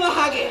ಜಾಣ ಎನ್ನುವ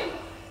ಹಾಗೆ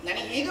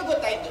ನನಗೆ ಈಗ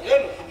ಗೊತ್ತಾಯ್ತು.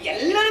 ಏನು?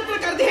 ಎಲ್ಲರ ಹತ್ರ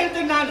ಕರೆದು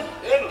ಹೇಳ್ತೇನೆ ನಾನು.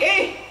 ಏನು? ಏ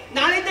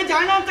ನಾಳಿಂದ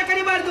ಜಾಣ ಅಂತ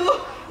ಕರಿಬಾರ್ದು,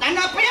 ನನ್ನ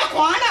ಅಪ್ಪಯ್ಯ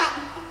ಕ್ವಾಣ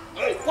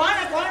ಕ್ವಾಣ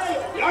ಕ್ವಾಣ.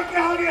 ಯಾಕೆ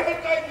ಹಾಗೆ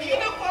ಹೇಳ್ತಾ ಇದ್ದೀಯ?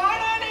 ನೀನು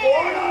ಕ್ವಾಣನೇ.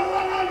 ಕೋಣ ಅಲ್ಲ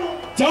ನಾನು.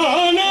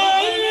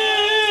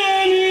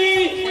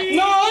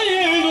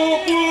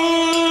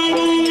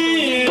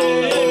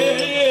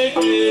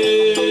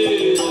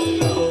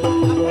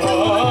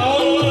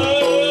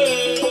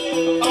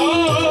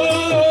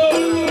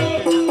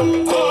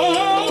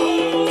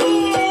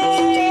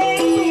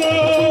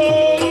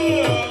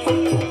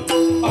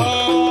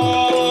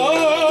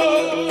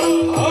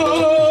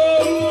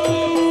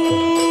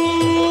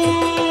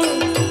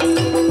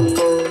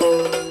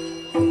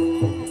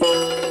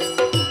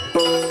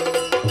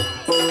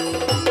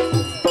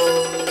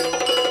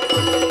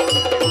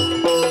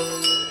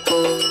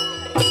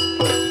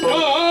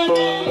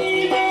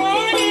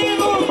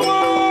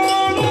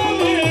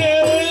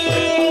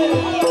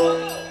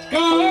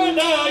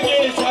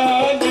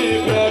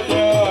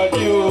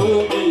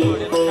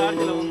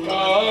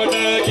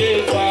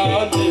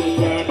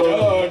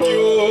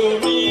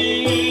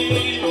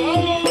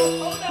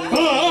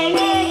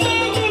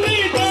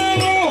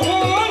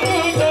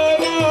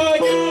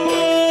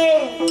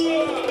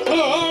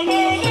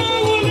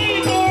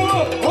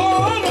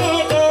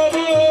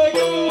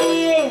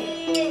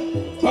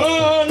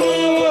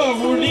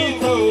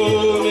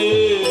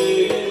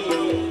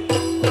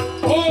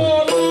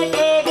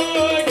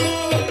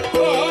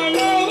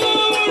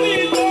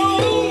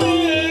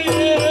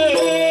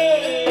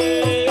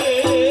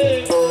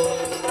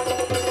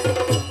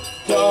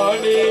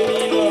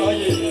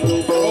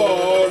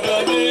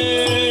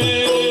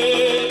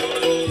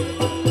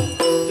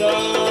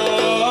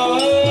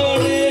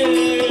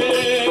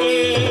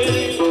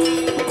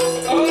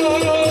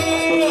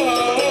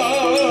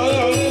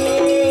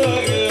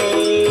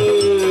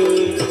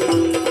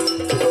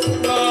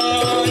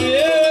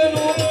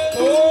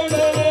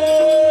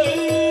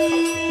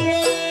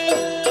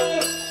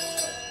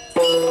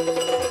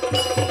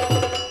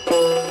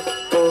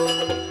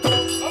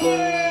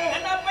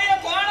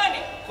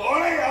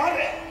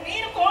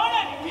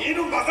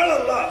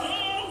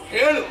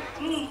 ಹೇಳು.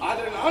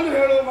 ಆದ್ರೆ ನಾನು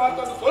ಹೇಳುವ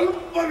ಮಾತನ್ನು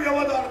ಸ್ವಲ್ಪ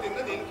ವ್ಯವಧಾನದಿಂದ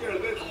ನೀನು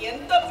ಕೇಳಬೇಕು.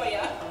 ಎಂತಪ್ಪಯ್ಯ?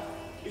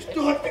 ಇಷ್ಟು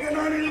ಹೊತ್ತಿಗೆ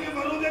ನಾನು ಇಲ್ಲಿಗೆ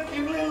ಬರುವುದಕ್ಕೆ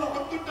ಇನ್ನೆಲ್ಲ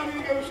ಗೊತ್ತುಂಟ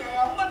ನಿನಗೆ ವಿಷಯ.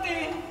 ಮತ್ತೆ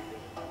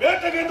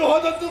ಬೇಟೆಗೆಂದು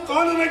ಹೋದದ್ದು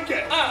ಕಾನೂನಕ್ಕೆ.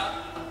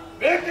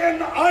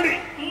 ಬೇಟೆಯನ್ನು ಆಡಿ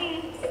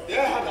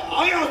ದೇಹದ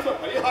ಆಯಾಸ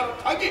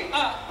ಪರಿಹಾರಕ್ಕಾಗಿ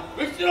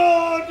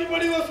ವಿಶ್ರಾಂತಿ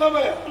ಪಡೆಯುವ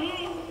ಸಮಯ.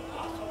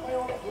 ಆ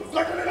ಸಮಯವನ್ನು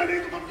ದುರ್ಘಟನೆ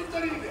ನಡೆಯುವುದು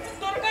ಗೊತ್ತಿದ್ದರೆ ಇದೆ.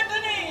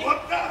 ದುರ್ಘಟನೆ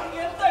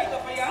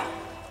ಎಂತಾಯ್ತಪ್ಪಯ್ಯ?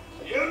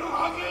 ಏನು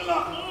ಆಗ್ಲಿಲ್ಲ.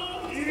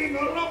 ಈ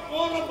ನನ್ನ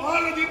ಪೋರ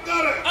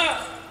ಬಾರದಿದ್ದಾರೆ.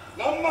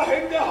 ನಮ್ಮ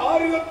ಹಿಂದೆ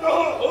ಹಾರಿದಂತಹ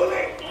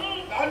ಹೋಲಿ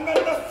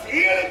ನನ್ನನ್ನ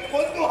ಸೀಳಿ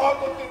ಕೊಂದು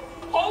ಹಾಕುತ್ತಿತ್ತು.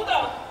 ಹೌದಾ?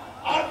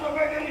 ಆ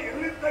ಸಮಯದಲ್ಲಿ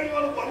ಎಲ್ಲಿದ್ದ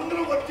ಇವನು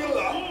ಬಂದರೂ ಗೊತ್ತಿಲ್ಲ.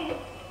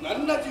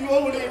 ನನ್ನ ಜೀವ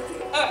ಉಳಿಯಿತು.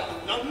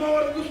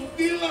 ನಮ್ಮವರದ್ದು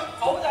ಸುದ್ದಿ ಇಲ್ಲ.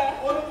 ಹೌದಾ?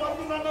 ಅವರು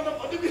ಬಂದು ನನ್ನನ್ನು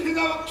ಬದುಕಿಸಿದ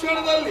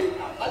ಕ್ಷಣದಲ್ಲಿ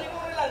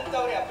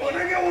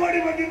ಕೊನೆಗೆ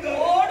ಓಡಿ ಬಂದಿದ್ದಾರೆ.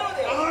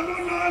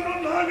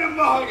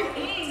 ನಾನೆಂಬ ಹಾಗೆ.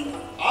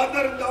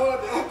 ಆದ್ದರಿಂದ ಅವರ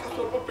ದೇಹಕ್ಕೆ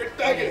ಸ್ವಲ್ಪ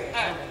ಪೆಟ್ಟಾಗಿದೆ.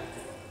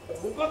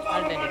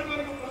 ಉಪಕಾರ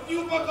ಮಾಡಿದವರಿಗೆ ಪ್ರತಿ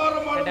ಉಪಕಾರ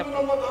ಮಾಡುವುದು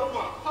ನಮ್ಮ ಧರ್ಮ.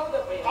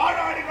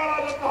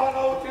 ಕಾಡಾಡಿಗಳಾದಂತಹ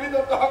ನಾವು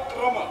ತಿಳಿದಂತಹ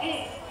ಕ್ರಮ.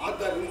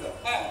 ಆದ್ದರಿಂದ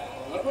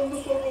ಅದೊಂದು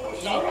ಸ್ವಲ್ಪ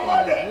ಹುಷಾರು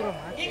ಮಾಡಿ.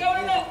 ಈಗ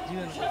ಅವರನ್ನ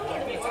ಹುಷಾರು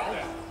ಮಾಡ್ಬೇಕಾ?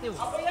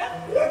 ಅಪ್ಪಯ್ಯ,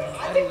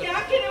 ಅದಕ್ಕೆ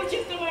ಯಾಕೆ ನೀವು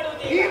ಚಿಂತೆ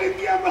ಮಾಡುವುದು? ಈ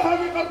ರೀತಿ ಎಂಬ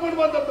ಹಾಗೆ ಕರ್ಕೊಂಡು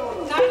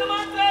ಬಂದದ್ದವರು ನಾನು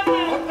ಮಾತ್ರ ಅಲ್ಲ,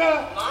 ಮತ್ತೆ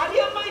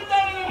ಮಾರಿಯಮ್ಮ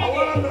ಇದ್ದಾರೆ ನಮಗೆ.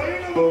 ಅವರ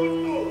ದೈನ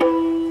ಉಂಟು.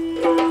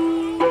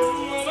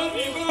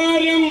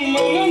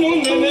 ಮನನು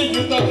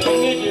ನೆನೆಯುತ್ತ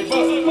ನನಗೆ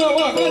ಭಸ್ಮವ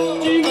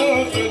ಹಚ್ಚಿ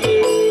ಮಾತದೆ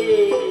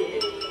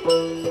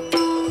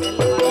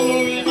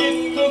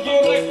ಅನುವಿಗಿತ್ತು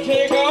ಸುರಕ್ಷೆ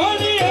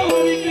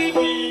ಗಾಳಿಯವರಿಗೆ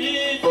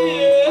ಬೀಜೆ.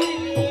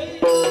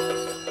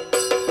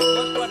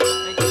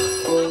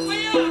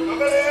 ಅಪ್ಪಯ್ಯ,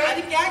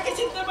 ಅದಕ್ಕೆ ಯಾಕೆ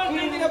ಚಿಂತೆ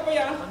ಮಾಡ್ತಾ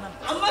ಇದ್ದೀರಪ್ಪಯ್ಯ?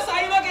 ಅಮ್ಮ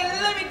ಸಾಯುವಾಗ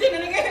ಎಲ್ಲ ವಿದ್ಯೆ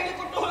ನನಗೆ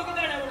ಹೇಳಿಕೊಟ್ಟು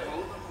ಹೋಗಿದ್ದಾಳೆ ಅವಳು.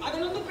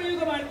 ಅದನ್ನೊಂದು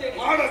ಪ್ರಯೋಗ ಮಾಡ್ತೇನೆ.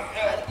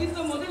 ಅದಕ್ಕಿಂತ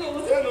ಮೊದಲು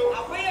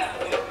ಅಪ್ಪಯ್ಯ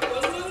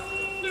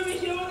ಒಂದೊಂದು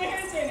ವಿಷಯವನ್ನು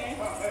ಹೇಳ್ತೇನೆ.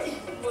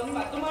 ಒಂದು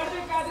ಮದ್ದು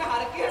ಮಾಡ್ಬೇಕಾದ್ರೆ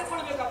ಹರಕೆ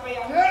ಹೇಳ್ಕೊಡ್ಬೇಕಪ್ಪಯ್ಯ.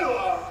 ಹೇಳುವ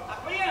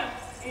ಅಪ್ಪಯ್ಯ,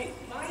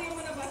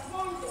 ಮಾರಿಯಮ್ಮನ ಭಸ್ಮ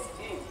ಉಂಟು.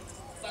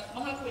 ಭಸ್ಮ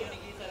ಹಾಕುವ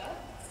ಇವನಿಗೆ ಈ ಸಲ.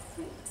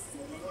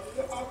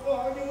 ಹಾಕುವ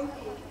ಹಾಗೆ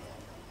ಉಂಟು.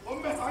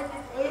 ಒಮ್ಮೆ ಹಾಕಿ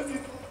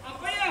ಪ್ರಯೋಗಿಸು.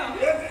 ಅಪ್ಪಯ್ಯ,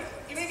 ಏನೇ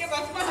ಇವನಿಗೆ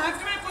ಭಸ್ಮ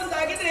ಹಾಕಬೇಕು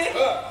ಅಂತಾಗಿದ್ರೆ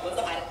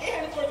ಒಂದು ಹರಕೆ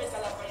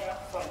ಹೇಳ್ಕೊಡ್ಬೇಕಲ್ಲ ಅಪ್ಪಯ್ಯ.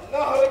 ಸಣ್ಣ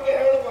ಹರಕೆ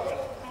ಹೇಳು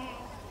ಮಗಳೇ.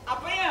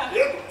 ಅಪ್ಪಯ್ಯ,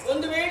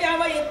 ಒಂದು ವೇಳೆ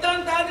ಅವ ಎದ್ದ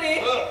ಅಂತಾದ್ರೆ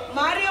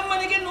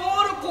ಮಾರಿಯಮ್ಮನಿಗೆ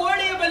 100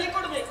 ಕೋಳಿಯ ಬಲಿ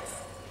ಕೊಡ್ಬೇಕು.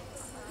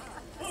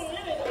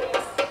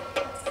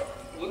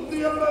 ಒಂದು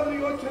ಎರಡಾದ್ರೂ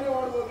ಯೋಚನೆ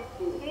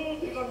ಮಾಡುವುದಿತ್ತು.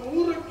 ಈಗ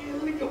 100ಕ್ಕೆ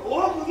ಎಲ್ಲಿಗೆ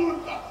ಹೋಗುದು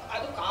ಅಂತ.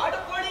 ಅದು ಕಾಡು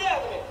ಕೋಳಿಯೇ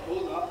ಆಗಬೇಕು.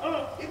 ಹೌದಾ?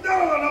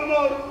 ಇದ್ದಾರಲ್ಲ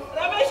ನಮ್ಮವರು.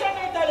 ರಮೇಶ್ ಅಣ್ಣ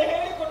ಇದ್ದಾರೆ,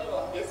 ಹೇಳಿಕೊಡುವ.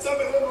 ಎತ್ತ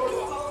ಮೇಲೆ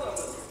ನೋಡುವ.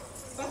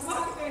 ಭಸ್ಮ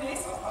ಹಾಕ್ತೇನೆ.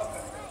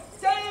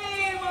 ಜೈ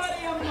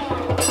ಮಾರಿಯಮ್ಮ.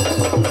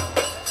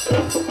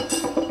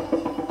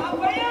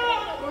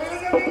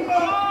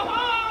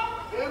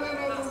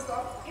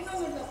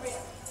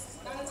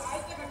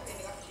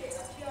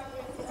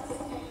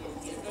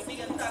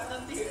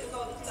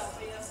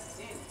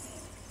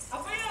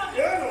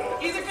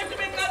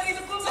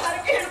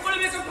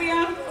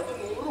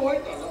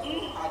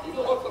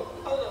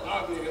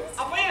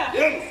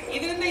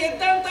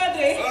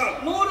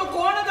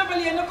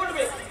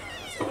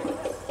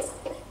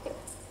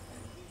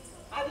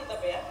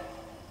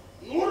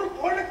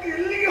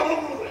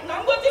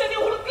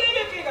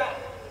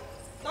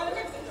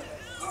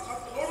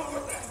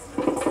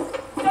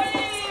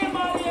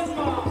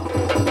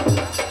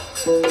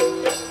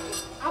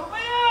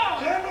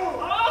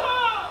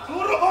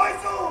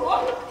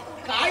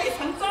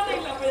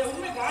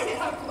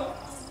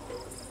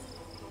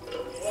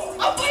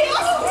 ಅಪ್ಪಯ್ಯ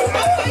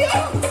ಅಪ್ಪಯ್ಯ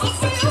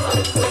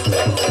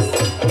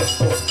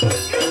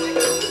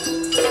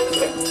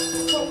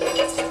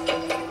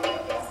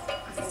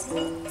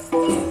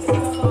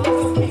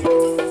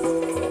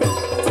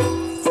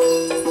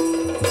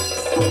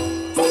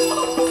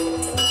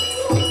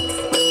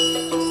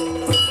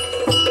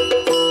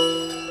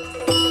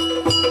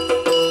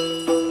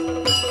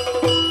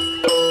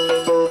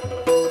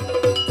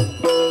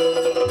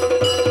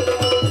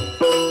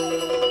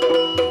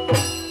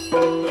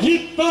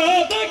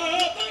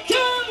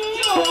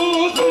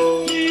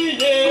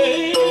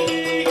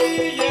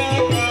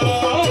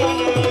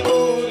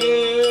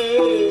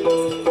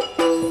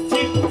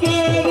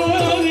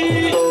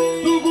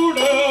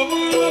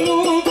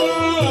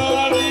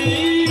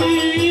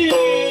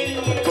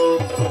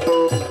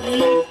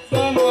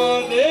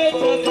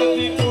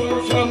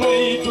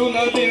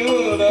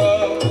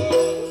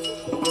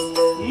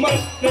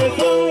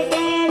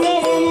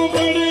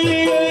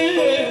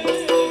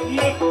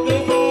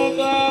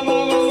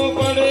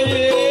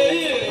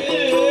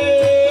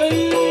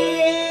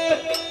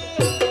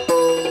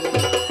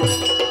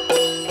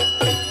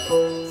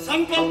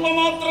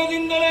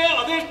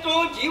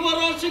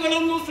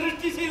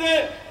ಸೃಷ್ಟಿಸಿದೆ.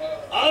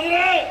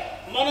 ಆದರೆ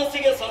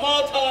ಮನಸ್ಸಿಗೆ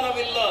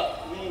ಸಮಾಧಾನವಿಲ್ಲ.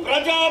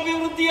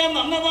 ಪ್ರಜಾಭಿವೃದ್ಧಿಯ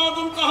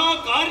ನನ್ನದಾದಂತಹ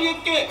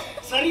ಕಾರ್ಯಕ್ಕೆ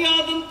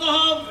ಸರಿಯಾದಂತಹ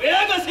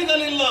ವೇಗ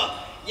ಸಿಗಲಿಲ್ಲ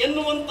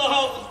ಎನ್ನುವಂತಹ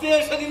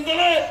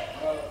ಉದ್ದೇಶದಿಂದಲೇ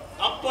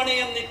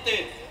ಅಪ್ಪಣೆಯನ್ನಿತ್ತೆ.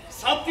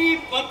 ಸತಿ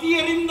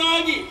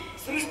ಪತಿಯರಿಂದಾಗಿ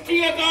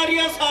ಸೃಷ್ಟಿಯ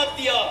ಕಾರ್ಯ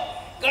ಸಾಧ್ಯ,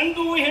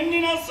 ಗಂಡು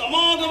ಹೆಣ್ಣಿನ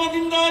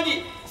ಸಮಾಗಮದಿಂದಾಗಿ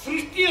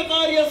ಸೃಷ್ಟಿಯ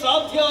ಕಾರ್ಯ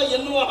ಸಾಧ್ಯ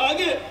ಎನ್ನುವ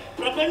ಹಾಗೆ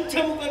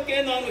ಪ್ರಪಂಚಮುಖಕ್ಕೆ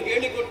ನಾನು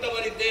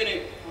ಹೇಳಿಕೊಟ್ಟವರಿದ್ದೇನೆ.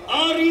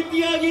 ಆ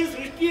ರೀತಿಯಾಗಿ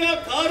ಸೃಷ್ಟಿಯ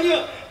ಕಾರ್ಯ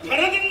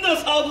ಭರದಿಂದ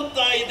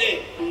ಸಾಗುತ್ತಾ ಇದೆ.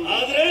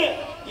 ಆದರೆ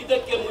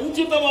ಇದಕ್ಕೆ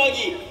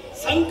ಮುಂಚಿತವಾಗಿ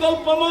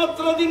ಸಂಕಲ್ಪ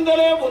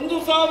ಮಾತ್ರದಿಂದಲೇ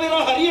 1,000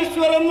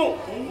 ಹರಿಯೇಶ್ವರನ್ನು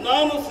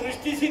ನಾನು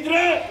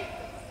ಸೃಷ್ಟಿಸಿದ್ರೆ,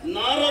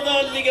 ನಾರದ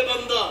ಅಲ್ಲಿಗೆ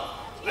ಬಂದ,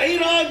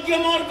 ವೈರಾಗ್ಯ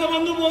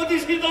ಮಾರ್ಗವನ್ನು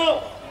ಬೋಧಿಸಿದ.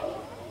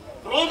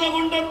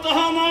 ಕ್ರೋಧಗೊಂಡಂತಹ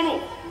ನಾನು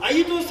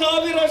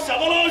 5,000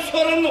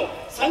 ಶಬಲಾಶ್ವರನ್ನು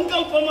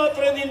ಸಂಕಲ್ಪ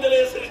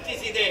ಮಾತ್ರದಿಂದಲೇ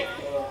ಸೃಷ್ಟಿಸಿದೆ.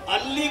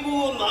 ಅಲ್ಲಿಗೂ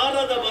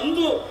ನಾರದ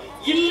ಬಂದು,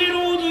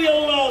 ಇಲ್ಲಿರುವುದು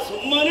ಎಲ್ಲ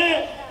ಸುಮ್ಮನೆ,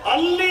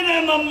 ಅಲ್ಲಿದೆ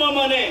ನಮ್ಮ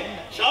ಮನೆ,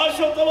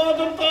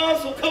 ಶಾಶ್ವತವಾದಂತಹ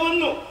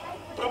ಸುಖವನ್ನು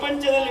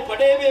ಪ್ರಪಂಚದಲ್ಲಿ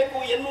ಪಡೆಯಬೇಕು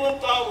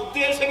ಎನ್ನುವಂತಹ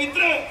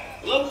ಉದ್ದೇಶವಿದ್ರೆ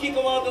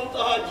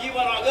ಲೌಕಿಕವಾದಂತಹ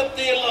ಜೀವನ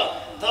ಅಗತ್ಯ ಇಲ್ಲ,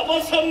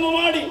 ತಪಸ್ಸನ್ನು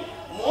ಮಾಡಿ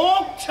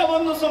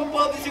ಮೋಕ್ಷವನ್ನು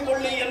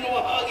ಸಂಪಾದಿಸಿಕೊಳ್ಳಿ ಎನ್ನುವ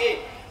ಹಾಗೆ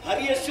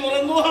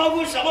ಹರಿಯೇಶ್ವರನ್ನು ಹಾಗೂ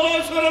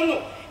ಶಬಲಾಶ್ವರನ್ನು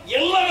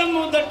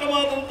ಎಲ್ಲರನ್ನೂ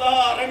ದಟ್ಟವಾದಂತಹ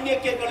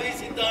ಅರಣ್ಯಕ್ಕೆ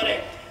ಕಳುಹಿಸಿದ್ದಾರೆ.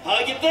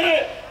 ಹಾಗಿದ್ದರೆ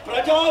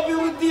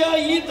ಪ್ರಜಾಭಿವೃದ್ಧಿಯ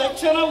ಈ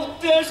ತಕ್ಷಣ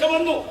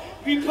ಉದ್ದೇಶವನ್ನು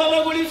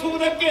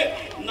ವಿಫಲಗೊಳಿಸುವುದಕ್ಕೆ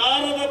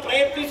ನಾರದ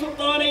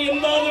ಪ್ರಯತ್ನಿಸುತ್ತಾನೆ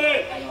ಎಂದಾದರೆ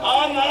ಆ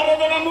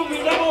ನಾರದನನ್ನು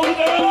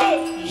ಬಿಡಬಹುದೇ?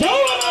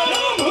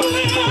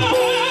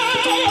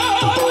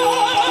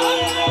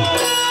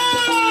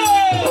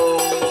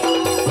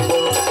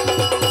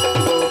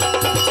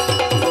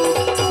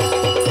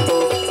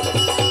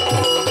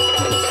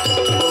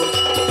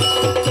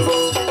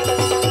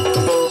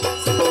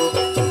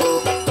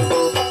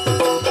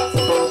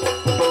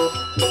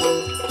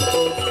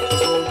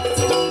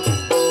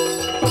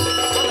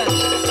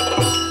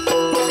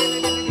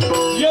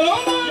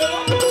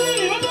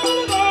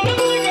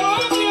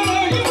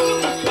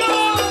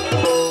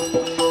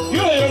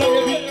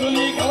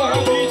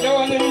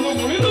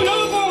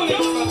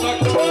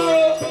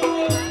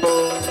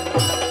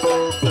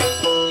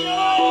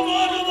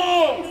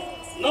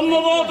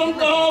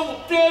 ನಮ್ಮವಾದಂತಹ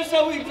ಉದ್ದೇಶ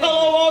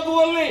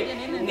ವಿಫಲವಾಗುವಲ್ಲಿ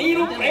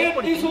ನೀನು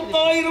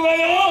ಪ್ರಯತ್ನಿಸುತ್ತಾ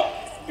ಇರುವೆಯೋ?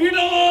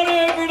 ಬಿಡಲಾರೆ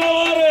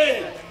ಬಿಡಲಾರೆ,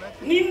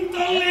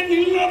 ನಿಂತಲ್ಲಿ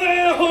ನಿಲ್ಲದೆ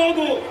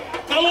ಹೋಗು.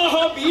 ಕಲಹ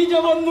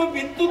ಬೀಜವನ್ನು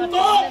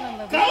ಬಿತ್ತುತ್ತಾ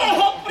ಕಲಹ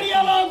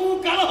ಪ್ರಿಯಲಾಗು,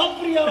 ಕಲಹ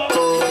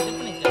ಪ್ರಿಯಲಾಗು.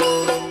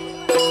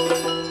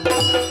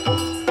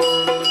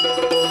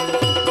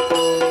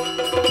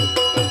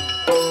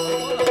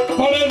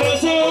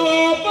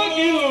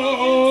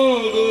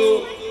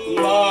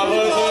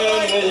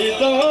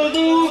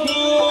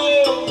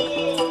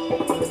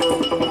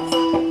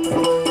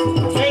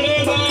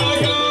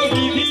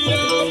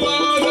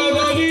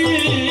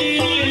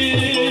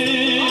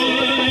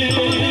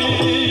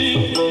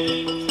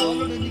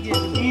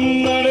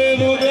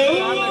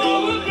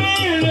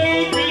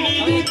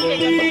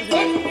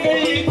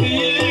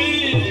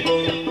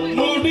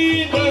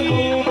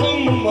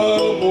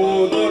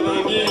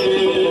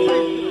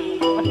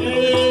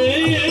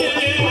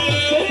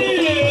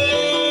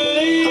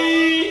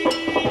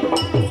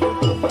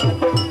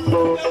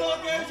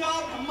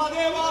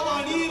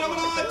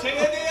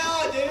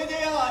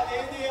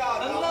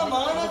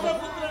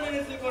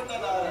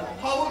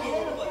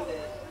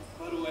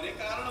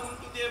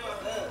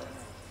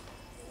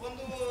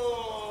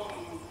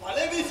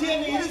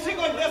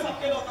 ಇರಿಸಿಕೊಂಡ್ರೆ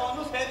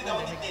ಸತ್ಯಲೋಕವನ್ನು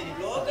ಸೇರಿದವನಿದ್ದೇನೆ.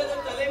 ಲೋಕದ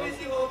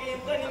ತಲೆಬಿಸಿ ಹೋಗಿ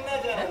ಅಂತ ನಿನ್ನ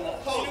ಜನಲ್ಲ,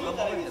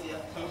 ತಲೆಬಿಸಿಯ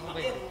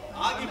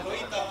ಆಗಿ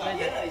ಹೋಯ್ತಲ್ಲ.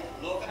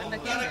 ಲೋಕದ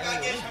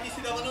ಉದ್ಧಾರಕ್ಕಾಗಿ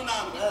ಶ್ರಮಿಸಿದವನು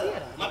ನಾನು,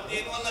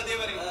 ಮತ್ತೇನು ಅಲ್ಲ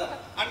ದೇವರಿಗೆ.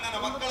 ಅಣ್ಣನ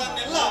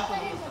ಮಕ್ಕಳನ್ನೆಲ್ಲ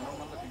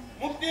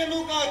ಮುಕ್ತಿಯನ್ನು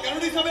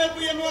ಕರುಣಿಸಬೇಕು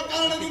ಎನ್ನುವ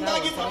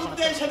ಕಾರಣದಿಂದಾಗಿ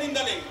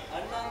ಸದುದ್ದೇಶದಿಂದಲೇ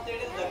ಅಣ್ಣ ಅಂತ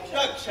ಹೇಳಿದ್ರೆ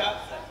ದಕ್ಷ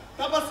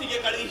ತಪಸ್ಸಿಗೆ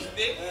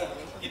ಕಳುಹಿಸಿದೆ.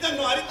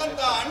 ಇದನ್ನು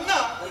ಅರಿತಂತ ಅಣ್ಣ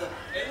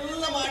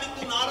ಎಲ್ಲ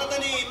ಮಾಡಿದ್ದು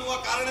ನಾರದನೇ ಎನ್ನುವ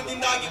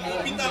ಕಾರಣದಿಂದಾಗಿ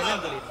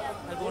ಕುಪಿತನಾದ.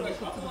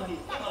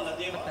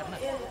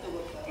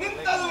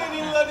 ನಿಂತಲ್ಲೇ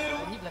ನಿಲ್ಲದಿರು,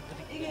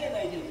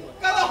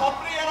 ಕಲಹ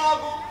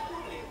ಪ್ರಿಯನಾಗು.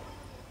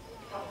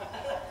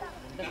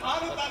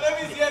 ನಾನು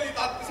ತಲೆಬಿಸಿಯಲ್ಲಿ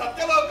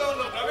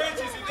ಸತ್ಯಲೋಕವನ್ನು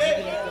ಪ್ರವೇಶಿಸಿದೆ,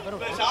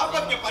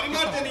 ಶಾಪಕ್ಕೆ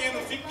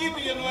ಪರಿಮಾರ್ಜನೆಯನ್ನು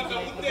ಸಿಕ್ಕಿತು ಎನ್ನುವಂತ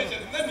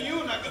ಉದ್ದೇಶದಿಂದ ನೀವು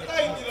ನಗುತ್ತಾ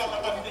ಇದ್ದೀರಲ್ಲ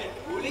ತಂದೆ.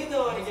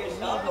 ಉಳಿದವರಿಗೆ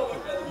ಶಾಪ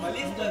ಕೊಟ್ಟರು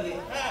ಫಲಿಸ್ತದೆ.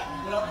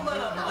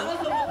 ಬ್ರಹ್ಮನ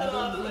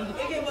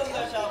ಮಾನಸಪುತ್ರನಾದುದಕ್ಕೆ ಬಂದ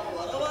ಶಾಪ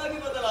ವರವಾಗಿ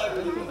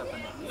ಬದಲಾಗುವುದು.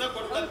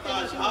 ಕೊಟ್ಟಂತಹ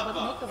ಶಾಪ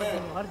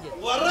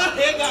ವರ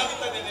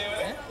ಹೇಗಾಗುತ್ತದೆ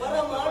ದೇವರೇ? ವರ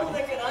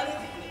ಮಾಡುವುದಕ್ಕೆ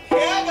ನಾನಿದ್ದೀನಿ.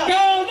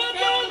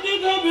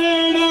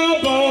 ಬೇಡ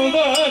ಬಂದ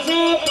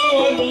ಶಾಪವ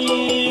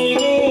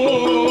ನೀನು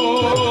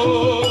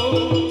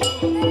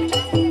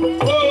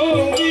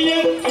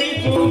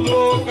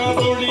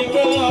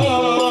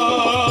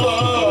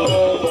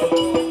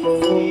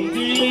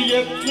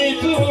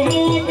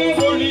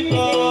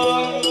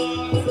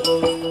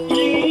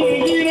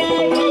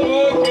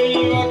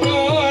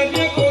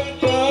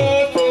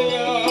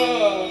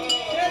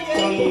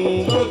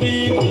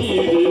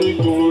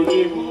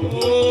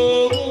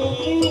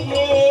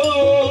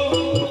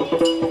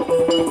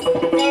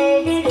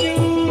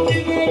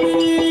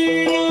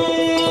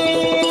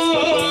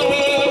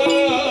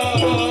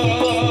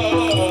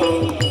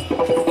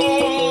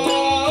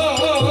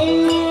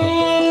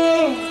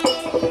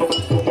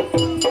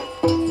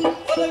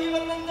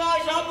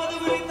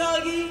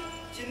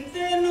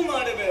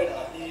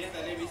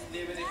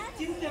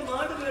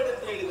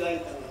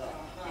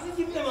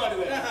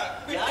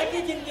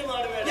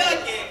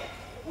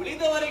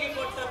ಉಳಿದವರಿಗೆ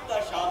ಕೊಟ್ಟಂತ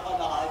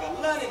ಶಾಪದ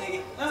ಹಾಗಲ್ಲ.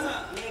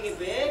 ನಿನಗೆ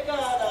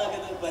ಬೇಕಾದಾಗ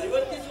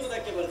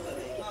ಪರಿವರ್ತಿಸುವುದಕ್ಕೆ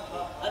ಬರ್ತದೆ.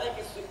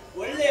 ಅದಕ್ಕೆ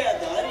ಒಳ್ಳೆಯ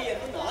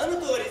ದಾರಿಯನ್ನು ನಾನು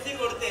ತೋರಿಸಿ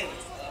ಕೊಡ್ತೇನೆ.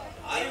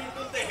 ಆಯುಂಟು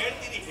ಅಂತ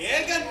ಹೇಳ್ತೀನಿ,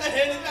 ಹೇಗಂತ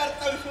ಹೇಳಿದ್ರೆ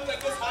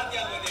ಅರ್ಥವಿಸುವುದಕ್ಕೆ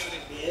ಸಾಧ್ಯ ಅಲ್ವ ದೇವರೇ?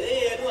 ಬೇರೆ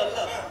ಏನು ಅಲ್ಲ,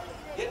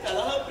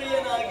 ಕಲಹ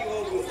ಪ್ರಿಯನಾಗಿ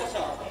ಹೋಗುವ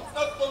ಶಾಪ.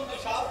 ಮತ್ತೊಂದು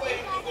ಶಾಪ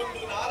ಇಟ್ಟುಕೊಂಡು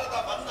ನಾರದ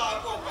ಬಂದ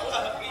ಹಾಕೋ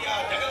ಕಲಹ ಪ್ರಿಯ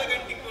ಜಗಳ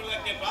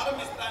ಗಂಟಿಕೊಳ್ಳಕ್ಕೆ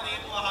ಪ್ರಾರಂಭಿಸ್ತಾನೆ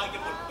ಎನ್ನುವ ಹಾಗೆ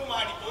ಒಟ್ಟು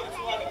ಮಾಡಿ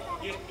ತೋರಿಸುವಾಗ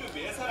ಎಷ್ಟು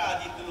ಬೇಸರ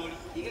ಆದಿತ್ತು ನೋಡಿ.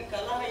 ಈಗ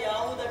ಕಲಹ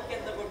ಯಾವುದಕ್ಕೆ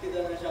ಅಂತ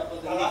ಕೊಟ್ಟಿದ್ದಾನೆ ಶಾಪದ?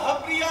 ಕಲಹ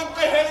ಪ್ರಿಯ ಅಂತ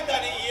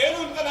ಹೇಳಿದ್ದಾನೆ, ಏನು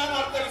ಅಂತ ನಾನು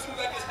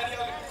ಅರ್ಥವಿಸುವುದಕ್ಕೆ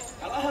ಸರಿಯಾಗಿ.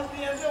 ಕಲಹ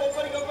ಪ್ರಿಯ ಅಂದ್ರೆ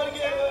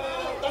ಒಬ್ಬರಿಗೊಬ್ಬರಿಗೆ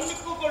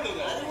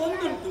ತಂದಿಟ್ಟುಕೊಳ್ಳುವುದು. ಅದು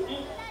ಒಂದುಂಟು,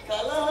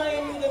 ಕಲಹ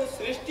ಎನ್ನುವುದನ್ನು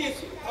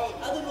ಸೃಷ್ಟಿಸು,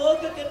 ಅದು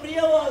ಲೋಕಕ್ಕೆ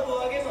ಪ್ರಿಯವಾಗುವ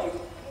ಹಾಗೆ ಮಾಡು.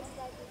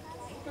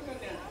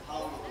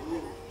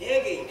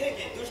 ಹೇಗೆ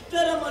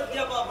ದುಷ್ಟರ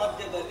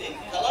ಮಧ್ಯದಲ್ಲಿ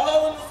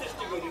ಕಲಹವನ್ನು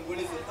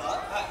ಸೃಷ್ಟಿಗೊಳಿಸುತ್ತಾ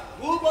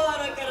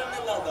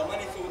ಭೂಭಾರಕರನ್ನೆಲ್ಲ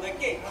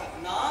ಗಮನಿಸುವುದಕ್ಕೆ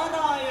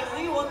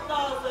ನಾರಾಯಣನಿಗೆ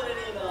ಒತ್ತಾಸರೆ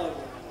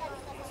ನೀನಾಗು.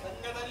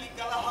 ಸಂಘದಲ್ಲಿ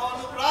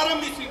ಕಲಹವನ್ನು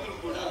ಪ್ರಾರಂಭಿಸಿದ್ರು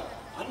ಕೂಡ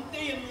ಅಂತೆ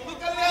ಎನ್ನುವುದು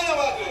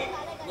ಕಲ್ಯಾಣವಾಗುವೆ.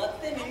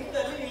 ಮತ್ತೆ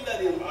ನಿಂತಲ್ಲಿ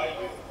ನಿಲ್ಲದಿರು.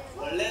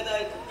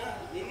 ಒಳ್ಳೇದಾಯ್ತು.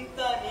 ನಿಂತ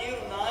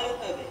ನೀರು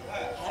ನಾರುತ್ತದೆ,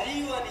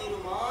 ಹರಿಯುವ ನೀರು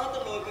ಮಾತ್ರ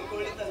ಲೋಕಕ್ಕೆ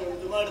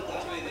ಒಳಿತನ್ನುಂಟು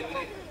ಮಾಡುತ್ತಾರೆ.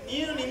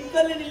 ನೀರು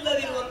ನಿಂತಲ್ಲಿ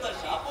ನಿಲ್ಲದಿರುವಂತ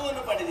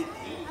ಶಾಪವನ್ನು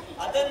ಪಡೆದಿದ್ದೀವಿ,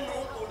 ಅದನ್ನು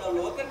ಕೂಡ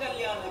ಲೋಕ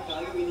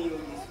ಕಲ್ಯಾಣಕ್ಕಾಗಿ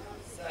ವಿನಿಯೋಗಿಸು.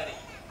 ಸರಿ,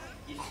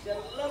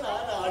 ಇಷ್ಟೆಲ್ಲ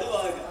ನಾನು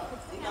ಆಡುವಾಗ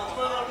ನಿನ್ನ ಅಮ್ಮ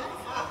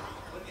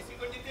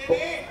ಹೊಂದಿಸಿಕೊಂಡಿದ್ದೇನೆ.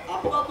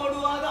 ಅಪ್ಪ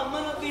ಕೊಡುವಾಗ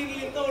ಅಮ್ಮನದ್ದು ಇರ್ಲಿ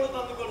ಅಂತ ಅವಳು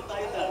ತಂದು ಕೊಡ್ತಾ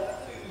ಇದ್ದಾಳೆ.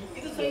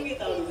 ಇದು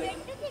ಸಂಗೀತ ಆಡುವುದಕ್ಕೆ.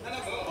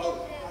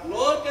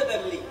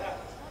 ಲೋಕದಲ್ಲಿ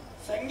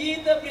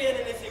ಸಂಗೀತ ಪ್ರಿಯ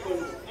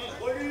ನೆನೆಸಿಕೊಂಡು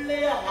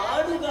ಒಳ್ಳೆಯ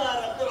ಹಾಡುಗಾರ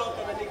ಅಂತ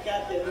ಲೋಕದಲ್ಲಿ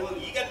ಖ್ಯಾತಿಯನ್ನು.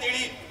 ಈಗ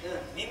ತಿಳಿ,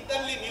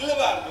 ನಿಂತಲ್ಲಿ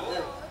ನಿಲ್ಲಬಾರದು,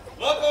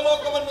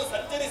 ಲೋಕಲೋಕವನ್ನು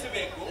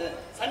ಸಂಚರಿಸಬೇಕು.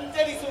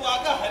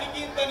 ಸಂಚರಿಸುವಾಗ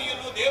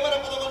ಹರಿಕೀರ್ತನೆಯನ್ನು ದೇವರ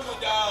ಪದವನ್ನು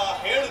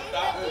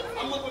ಹೇಳುತ್ತಾ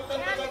ಅಮ್ಮ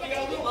ಕೊಟ್ಟಂತ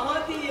ಯಾವುದು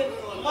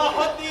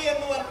ಮಹತಿ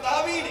ಎನ್ನುವಂತಹ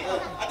ವೀಣೆ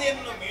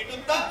ಅದನ್ನು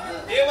ಮೀಟುತ್ತಾ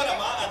ದೇವರ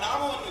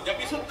ನಾಮವನ್ನು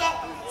ಜಪಿಸುತ್ತಾ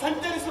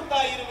ಸಂಚರಿಸುತ್ತಾ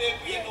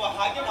ಇರಬೇಕು ಎನ್ನುವ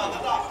ಹಾಗೆ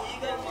ಮಾನದ.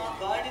 ಈಗ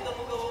ಬಾಡಿದ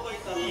ಮುಖ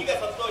ಹೋಗೋಯ್ತಲ್ಲ, ಈಗ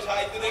ಸಂತೋಷ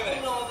ಆಯ್ತು ದೇವರೇ.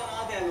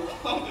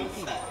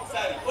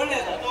 ಸರಿ,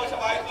 ಒಳ್ಳೆಯ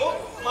ಸಂತೋಷವಾಯಿತು.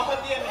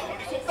 ಮಹತಿಯನ್ನು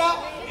ನುಡಿಸುತ್ತಾ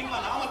ನಿಮ್ಮ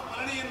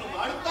ನಾಮಸ್ಮರಣೆಯನ್ನು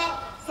ಮಾಡುತ್ತಾ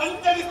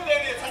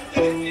ಸಂಚರಿಸ್ತೇನೆ.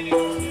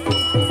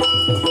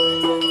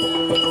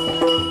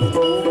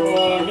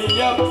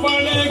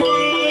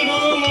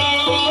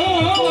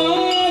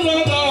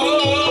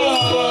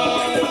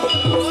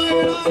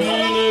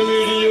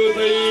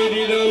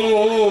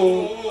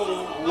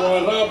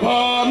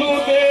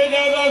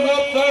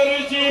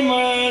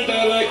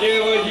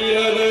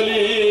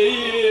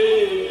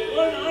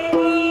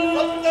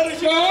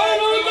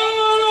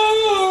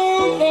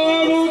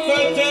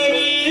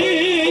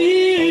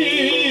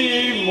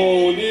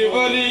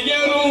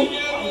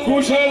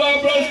 ಕುಶಲ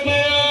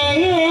ಪ್ರಶ್ನೆಯ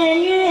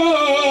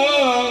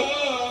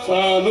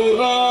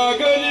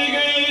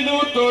ಸಾನುರಾಗರಿಗೈದು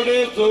ತೊಡೆ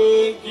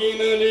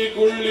ಸೋಂಕಿನಲ್ಲಿ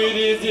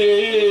ಕುಳ್ಳಿರಿಸಿ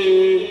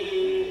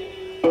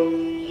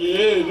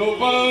ಏನು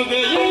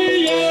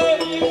ಬಾಧೆಯ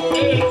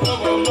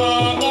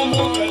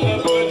ಮುಖದ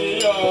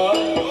ಬರಿಯ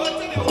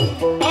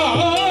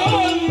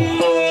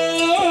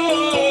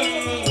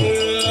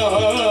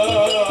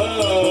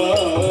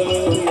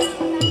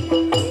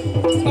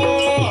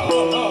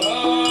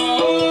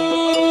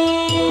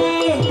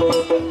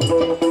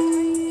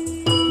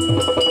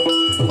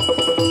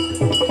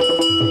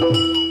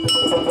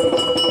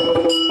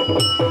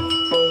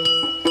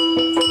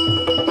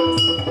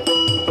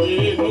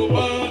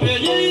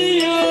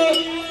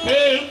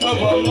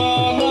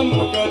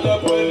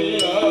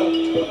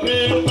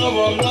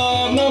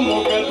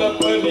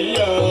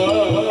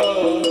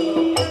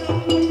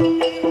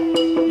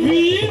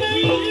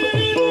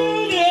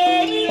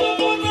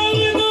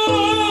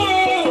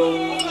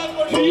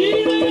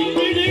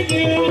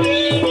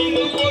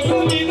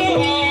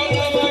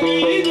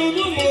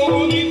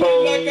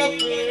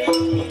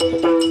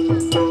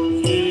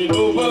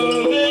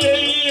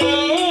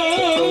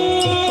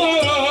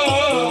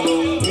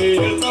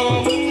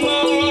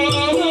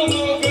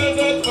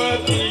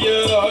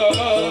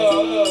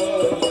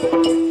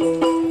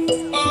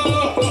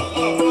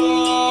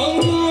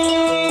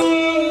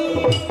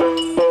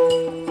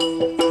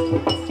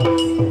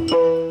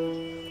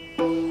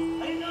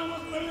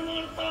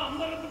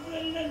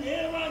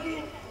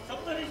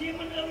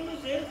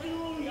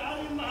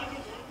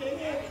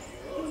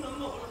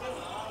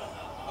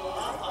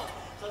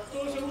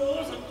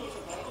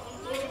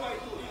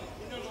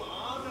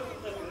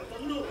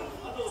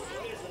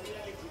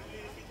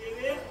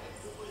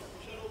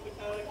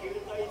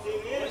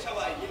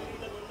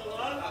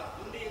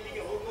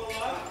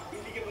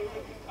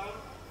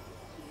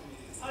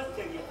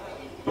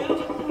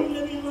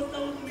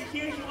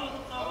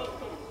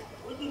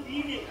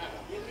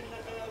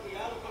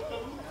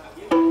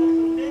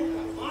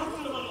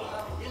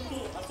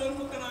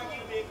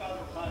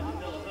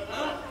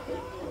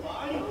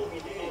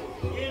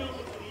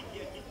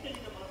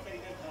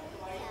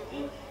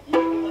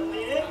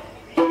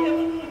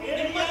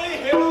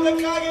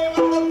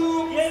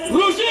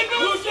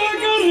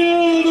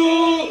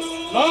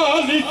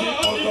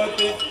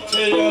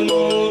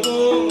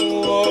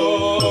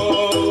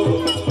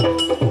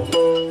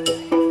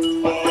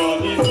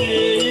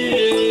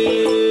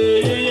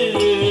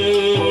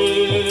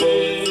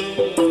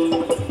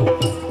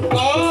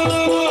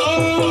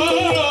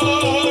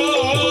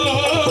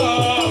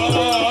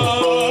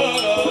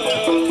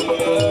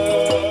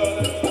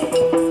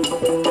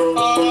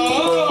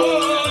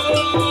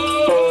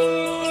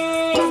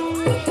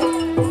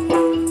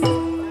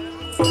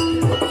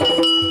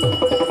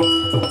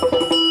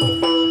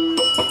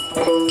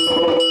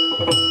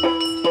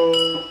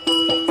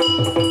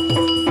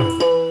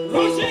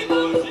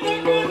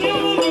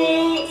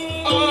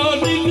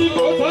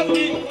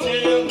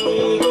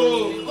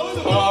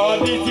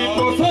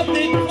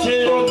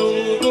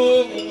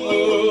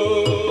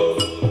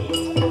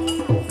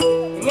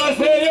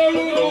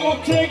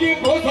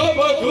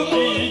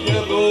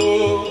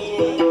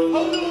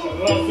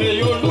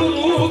ಆಸೆಯೊಳು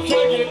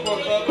ರೂಕ್ಷಗೆ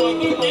ಕೊಟ್ಟ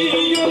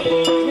ಬದುಕಿಯು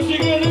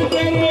ಖುಷಿಗಳು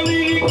ತೆರಳಿ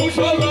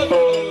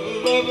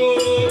ಕುಶಲದಲ್ಲರು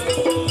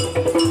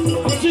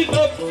ಖುಷಿ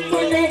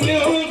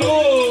ತಪ್ಪಗನೆವುದು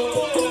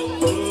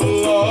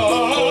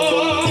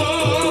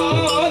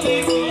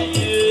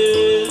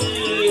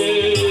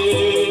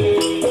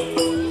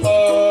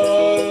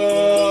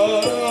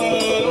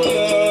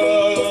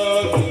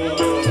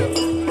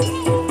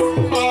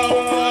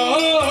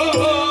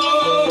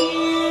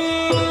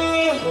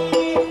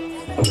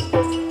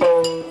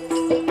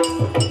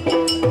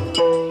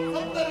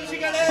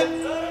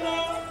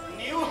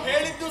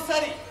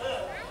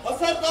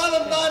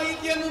ಹೊಸದಾದಂತಹ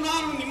ರೀತಿಯನ್ನು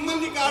ನಾನು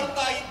ನಿಮ್ಮಲ್ಲಿ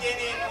ಕಾಡ್ತಾ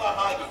ಇದ್ದೇನೆ ಎನ್ನುವ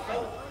ಹಾಗೆ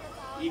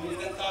ಈ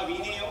ಮಿಡಿದಂತಹ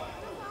ವೀಣೆಯೋ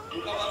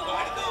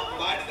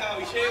ಬಾಡಿದ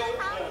ವಿಷಯವೋ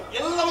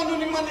ಎಲ್ಲವನ್ನು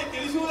ನಿಮ್ಮಲ್ಲಿ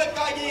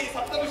ತಿಳಿಸುವುದಕ್ಕಾಗಿ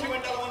ಸಪ್ತಋಷಿ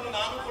ಮಂಡಲವನ್ನು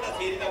ನಾನು ಕೂಡ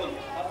ಸೇರಿದವನು.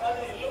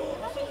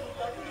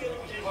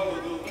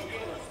 ಹೌದು,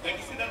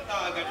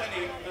 ಘಟಿಸಿದಂತಹ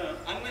ಘಟನೆ,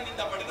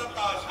 ಅನ್ನನಿಂದ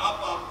ಪಡೆದಂತಹ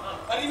ಶಾಪ,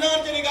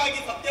 ಪರಿಮಾರ್ಜನೆಗಾಗಿ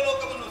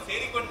ಸತ್ಯಲೋಕವನ್ನು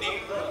ಸೇರಿಕೊಂಡೆ.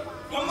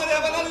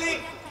 ಬ್ರಹ್ಮದೇವನಲ್ಲಿ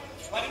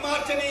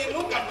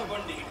ಪರಿಮಾರ್ಜನೆಯನ್ನು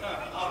ಕಂಡುಕೊಂಡೆ.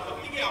 ಆ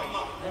ಹೊತ್ತಿಗೆ ಅಮ್ಮ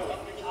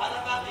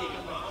ಶಾರದಾದೇವಿ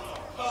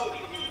ಹೌದು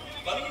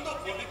ಬಂದು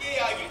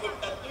ಕೊಡುಗೆಯಾಗಿ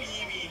ಕೊಟ್ಟದ್ದು ಈ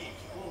ವೀಣೆ.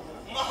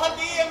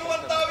 ಮಹತಿ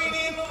ಎನ್ನುವಂತಹ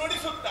ವೀಣೆಯನ್ನು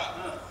ನುಡಿಸುತ್ತಾ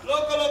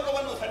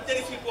ಲೋಕಲೋಕವನ್ನು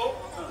ಸಂಚರಿಸಿಕೋ,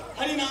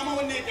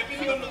 ಹರಿನಾಮವನ್ನೇ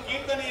ಜಪಿಸಿಕೊಂಡು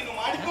ಕೀರ್ತನೆಯನ್ನು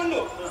ಮಾಡಿಕೊಂಡು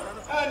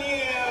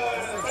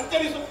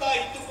ಸಂಚರಿಸುತ್ತಾ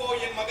ಇದ್ದುಕೋ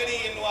ಎನ್ ಮಗನೇ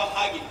ಎನ್ನುವ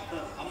ಹಾಗೆ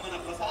ಅಮ್ಮನ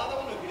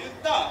ಪ್ರಸಾದವನ್ನು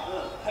ಹಿಡಿಯುತ್ತಾ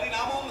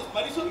ಹರಿನಾಮವನ್ನು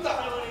ಸ್ಮರಿಸುತ್ತಾ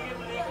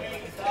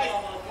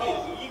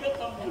ಈಗ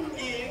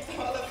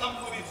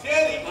ತಮ್ಮೂರಿ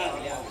ಸೇರಿ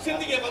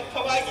ಸ್ಥಿತಿಗೆ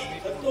ಬದ್ಧವಾಗಿ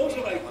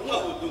ಸಂತೋಷವಾಯಿತು.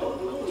 ಹೌದು,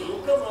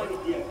 ದುಃಖ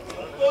ಮಾಡಿದ್ಯಾ?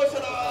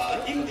 ಸಂತೋಷದ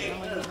ಹಿಂದೆ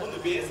ಒಂದು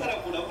ಬೇಸರ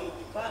ಕೂಡ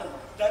ಉಂಟು.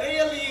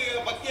 ಧರೆಯಲ್ಲಿ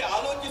ಬಗ್ಗೆ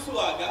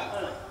ಆಲೋಚಿಸುವಾಗ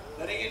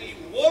ಧರೆಯಲ್ಲಿ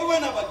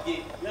ಓರ್ವನ ಬಗ್ಗೆ,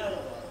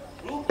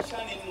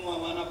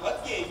 ರೂಕ್ಷನೆನ್ನುವನ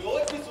ಬಗ್ಗೆ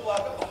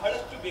ಯೋಚಿಸುವಾಗ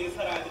ಬಹಳಷ್ಟು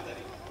ಬೇಸರ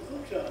ಆಗುತ್ತದೆ.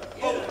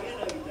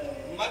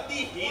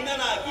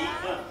 ಮತಿಹೀನನಾಗಿ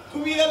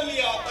ಕುವಿಯಲ್ಲಿ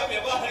ಆತ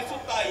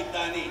ವ್ಯವಹರಿಸುತ್ತಾ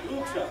ಇದ್ದಾನೆ.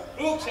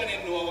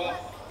 ರೂಕ್ಷನೆನ್ನುವವ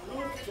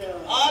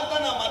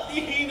ಆತನ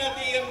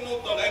ಮತಿಹೀನತೆಯನ್ನು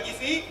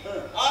ತೊಲಗಿಸಿ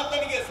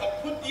ಆತನಿಗೆ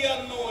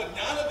ಸದ್ಬುದ್ಧಿಯನ್ನು,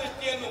 ಜ್ಞಾನ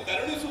ದೃಷ್ಟಿಯನ್ನು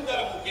ಕರುಣಿಸುವುದರ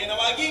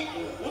ಮುಖೇನವಾಗಿ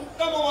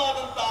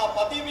ಉತ್ತಮವಾದಂತಹ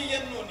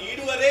ಪದವಿಯನ್ನು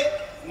ನೀಡುವರೆ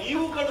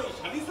ನೀವುಗಳು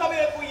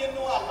ಶ್ರಮಿಸಬೇಕು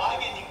ಎನ್ನುವ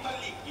ಹಾಗೆ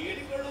ನಿಮ್ಮಲ್ಲಿ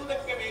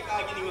ಕೇಳಿಕೊಳ್ಳುವುದಕ್ಕೆ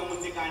ಬೇಕಾಗಿ ನಿಮ್ಮ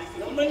ಮುಂದೆ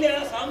ಕಾಣಿಸಿದೆ. ನಮ್ಮಲ್ಲಿ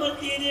ಆ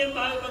ಸಾಮರ್ಥ್ಯ ಇದೆ ಎಂಬ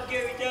ಬಗ್ಗೆ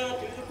ವಿಚಾರ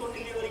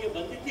ತಿಳಿದುಕೊಂಡಿಲ್ಲಿವರೆಗೆ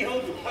ಬಂದಿದ್ದೇ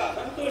ಹೌದು,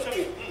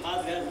 ಸಂತೋಷವೇ.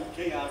 ಆದ್ರೆ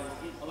ಮುಖ್ಯ ಯಾರು,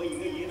 ಅವ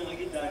ಈಗ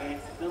ಏನಾಗಿದ್ದಾರೆ,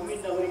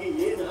 ನಮ್ಮಿಂದ ಅವರಿಗೆ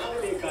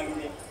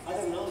ಏನಾಗಬೇಕಾಗಿದೆ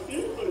ಅದನ್ನು ನಾವು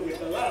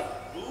ತಿಳಿದುಕೊಳ್ಬೇಕಲ್ಲ.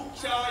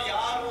 ರೂಕ್ಷ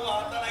ಯಾರು,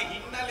 ಆತನ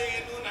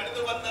ಹಿನ್ನೆಲೆಯನ್ನು,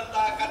 ನಡೆದು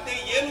ಬಂದಂತಹ ಕಥೆ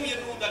ಏನು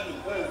ಎನ್ನುವುದನ್ನು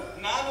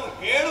ನಾನು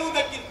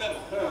ಹೇಳುವುದಕ್ಕಿಂತಲೂ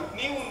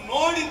ನೀವು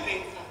ನೋಡಿದ್ರೆ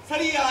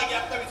ಸರಿಯಾಗಿ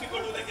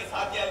ಅರ್ಥವಿಸಿಕೊಳ್ಳುವುದಕ್ಕೆ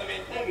ಸಾಧ್ಯ ಅಲ್ಲವೇ?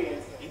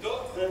 ಇದು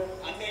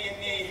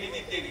ಅನ್ನೆಯನ್ನೇ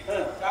ಹಿಡಿದಿದ್ದೇನೆ.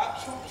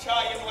 ಚಾಕ್ಷುಕ್ಷ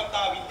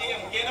ಎನ್ನುವಂತಹ ವಿದ್ಯೆಯ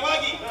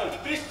ಮುಖೇನವಾಗಿ,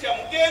 ದೃಶ್ಯ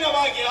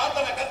ಮುಖೇನವಾಗಿ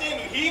ಆತನ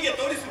ಕಥೆಯನ್ನು ಹೀಗೆ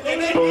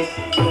ತೋರಿಸುತ್ತೇನೆ.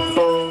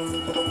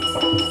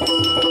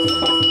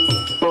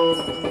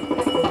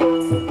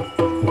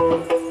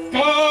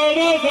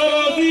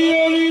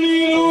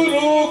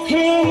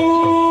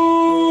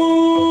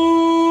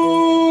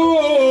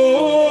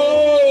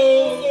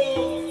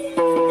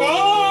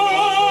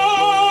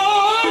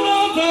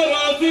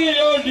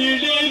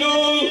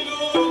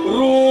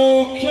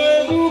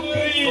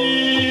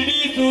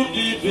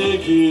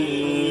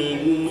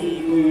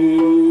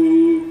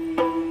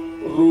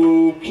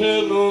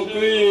 ರೂಕ್ಷನು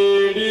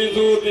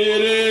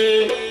ಕ್ರೀಡಿಸುತ್ತಿರೆ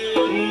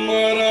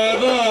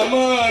ಮರದ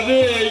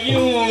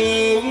ಮರೆಯೂ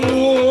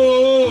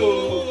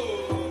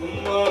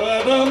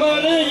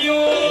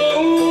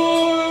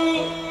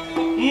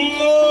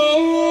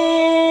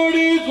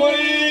ನೋಡಿ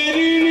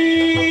ಸ್ವೈರಿಣಿ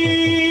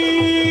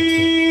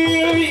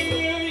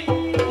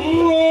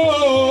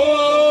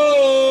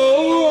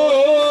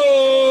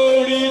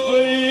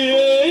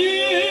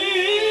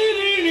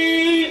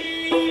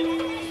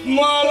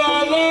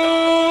ಮರದ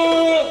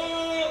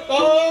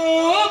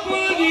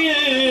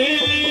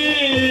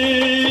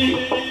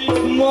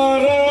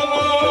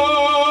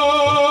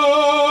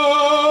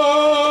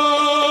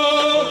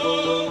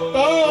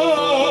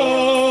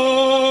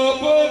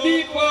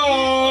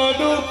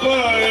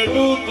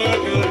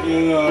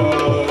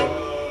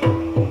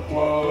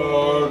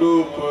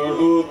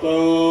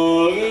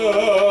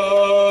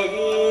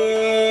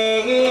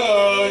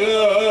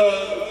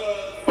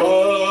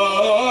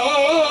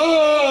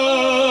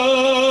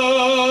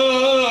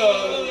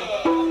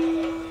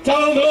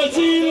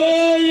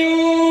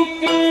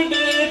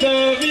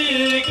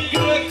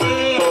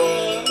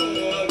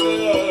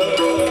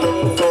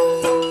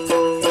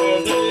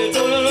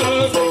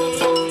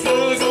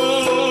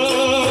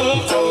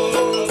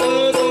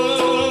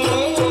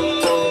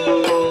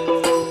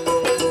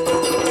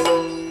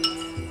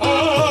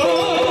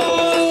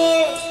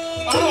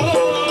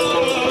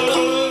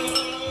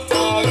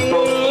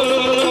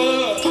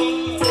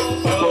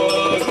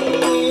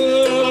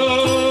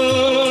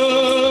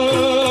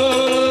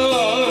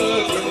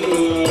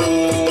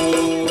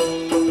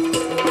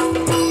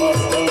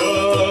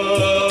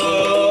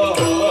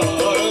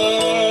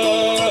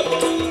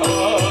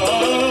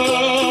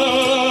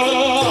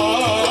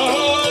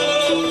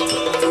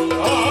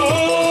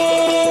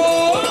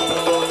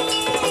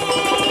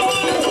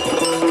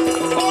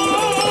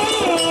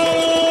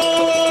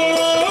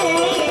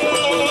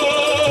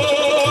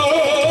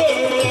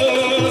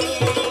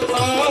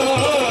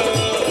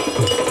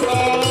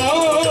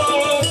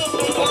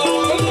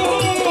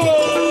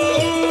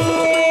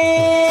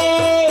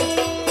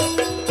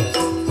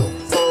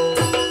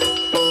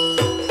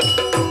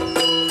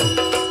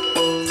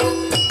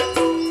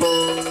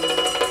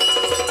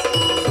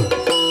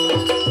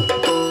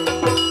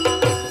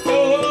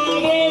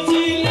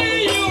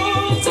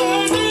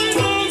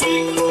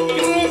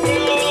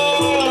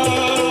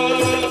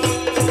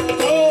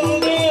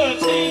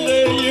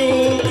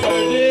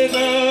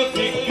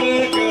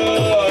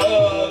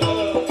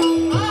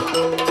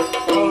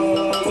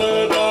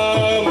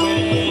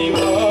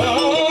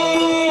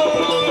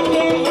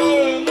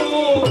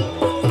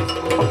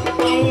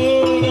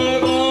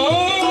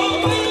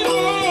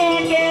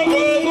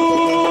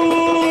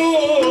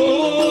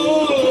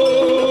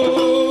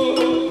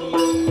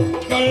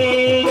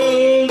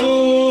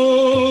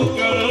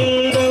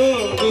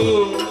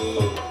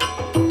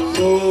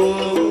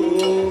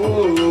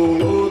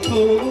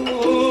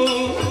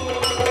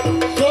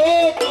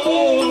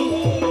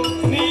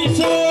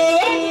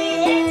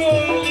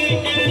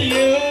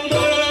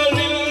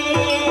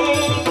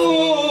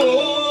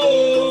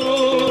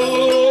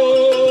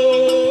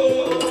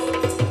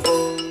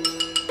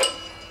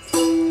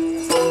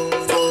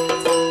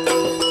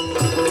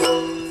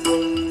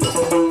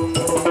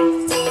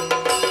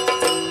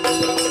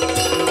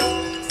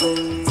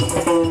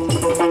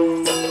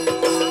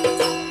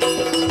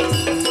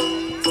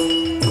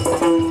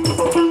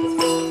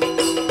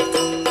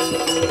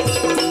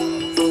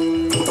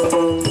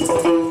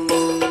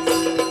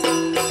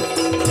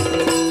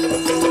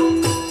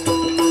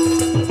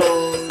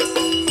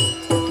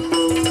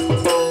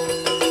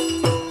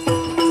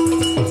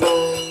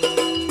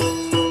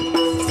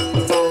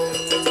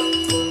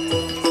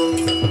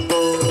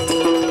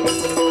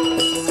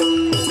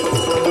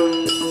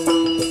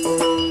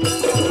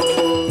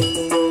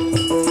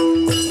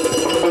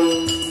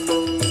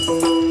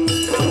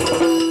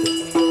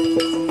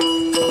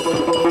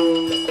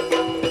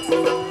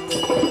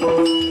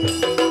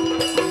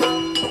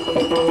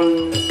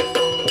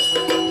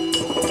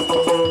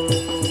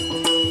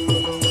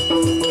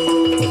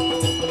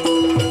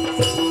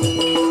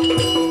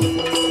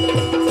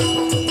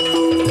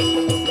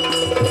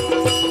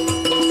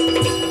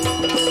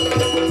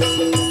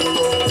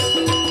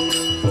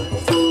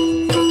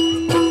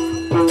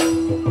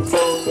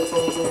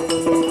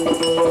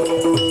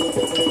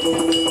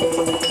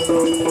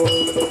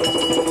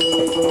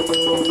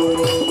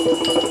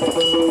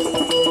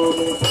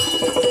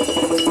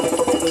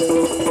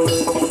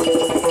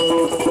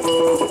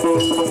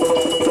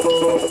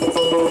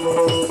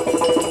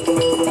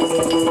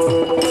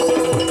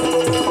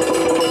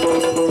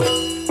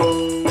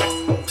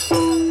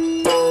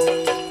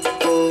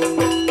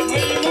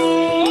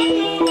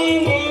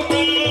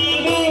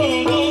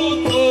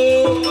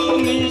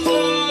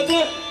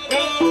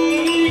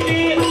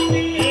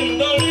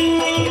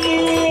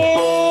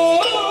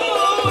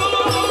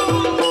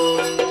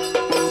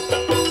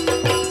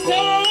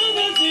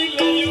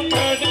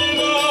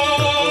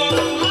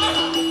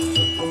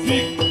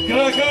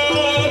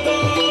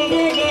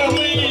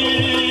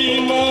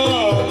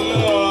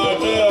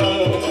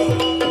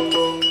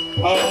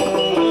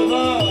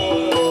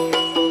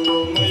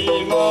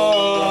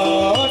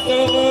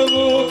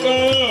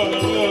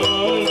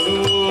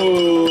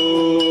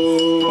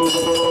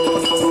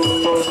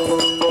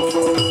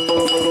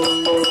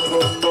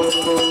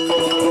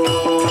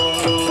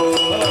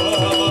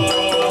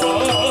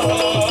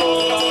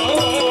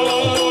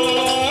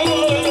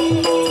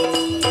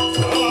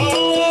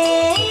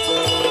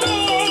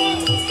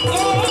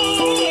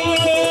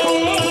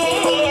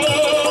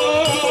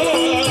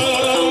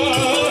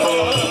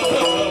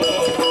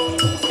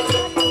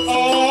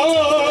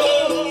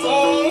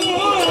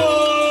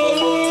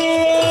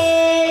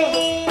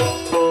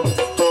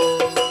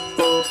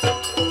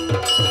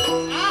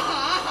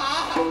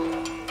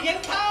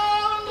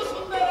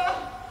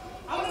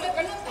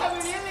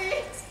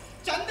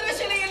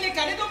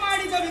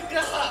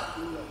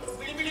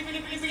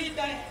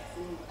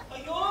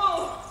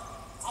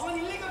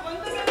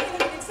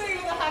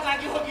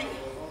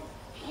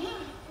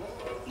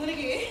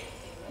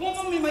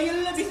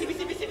ಮೈಯೆಲ್ಲ ಬಿಸಿ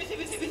ಬಿಸಿ ಬಿಸಿ ಬಿಸಿ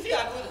ಬಿಸಿ ಬಿಸಿ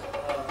ಆಗುವುದು,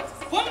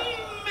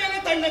 ಒಮ್ಮೆಲೆ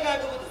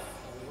ತಣ್ಣಗಾಗುವುದು.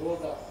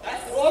 ರೋಗ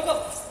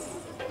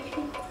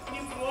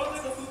ನೀವು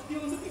ರೋಗದ ಸುದ್ದಿ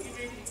ಒಂದು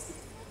ತೆಗಿಬೇಡಿ,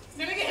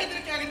 ನನಗೆ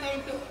ಹೆದರಿಕೆ ಆಗುತ್ತಾ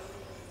ಉಂಟು.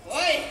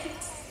 ಓಯ್,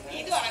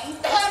 ಇದು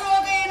ಅಂತಹ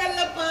ರೋಗ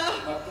ಏನಲ್ಲಪ್ಪ.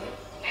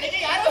 ನನಗೆ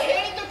ಯಾರೋ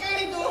ಹೇಳಿದ್ದು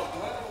ಕೇಳಿದ್ದು,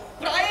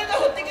 ಪ್ರಾಯದ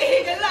ಹೊತ್ತಿಗೆ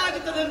ಹೀಗೆಲ್ಲ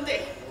ಆಗುತ್ತದಂತೆ.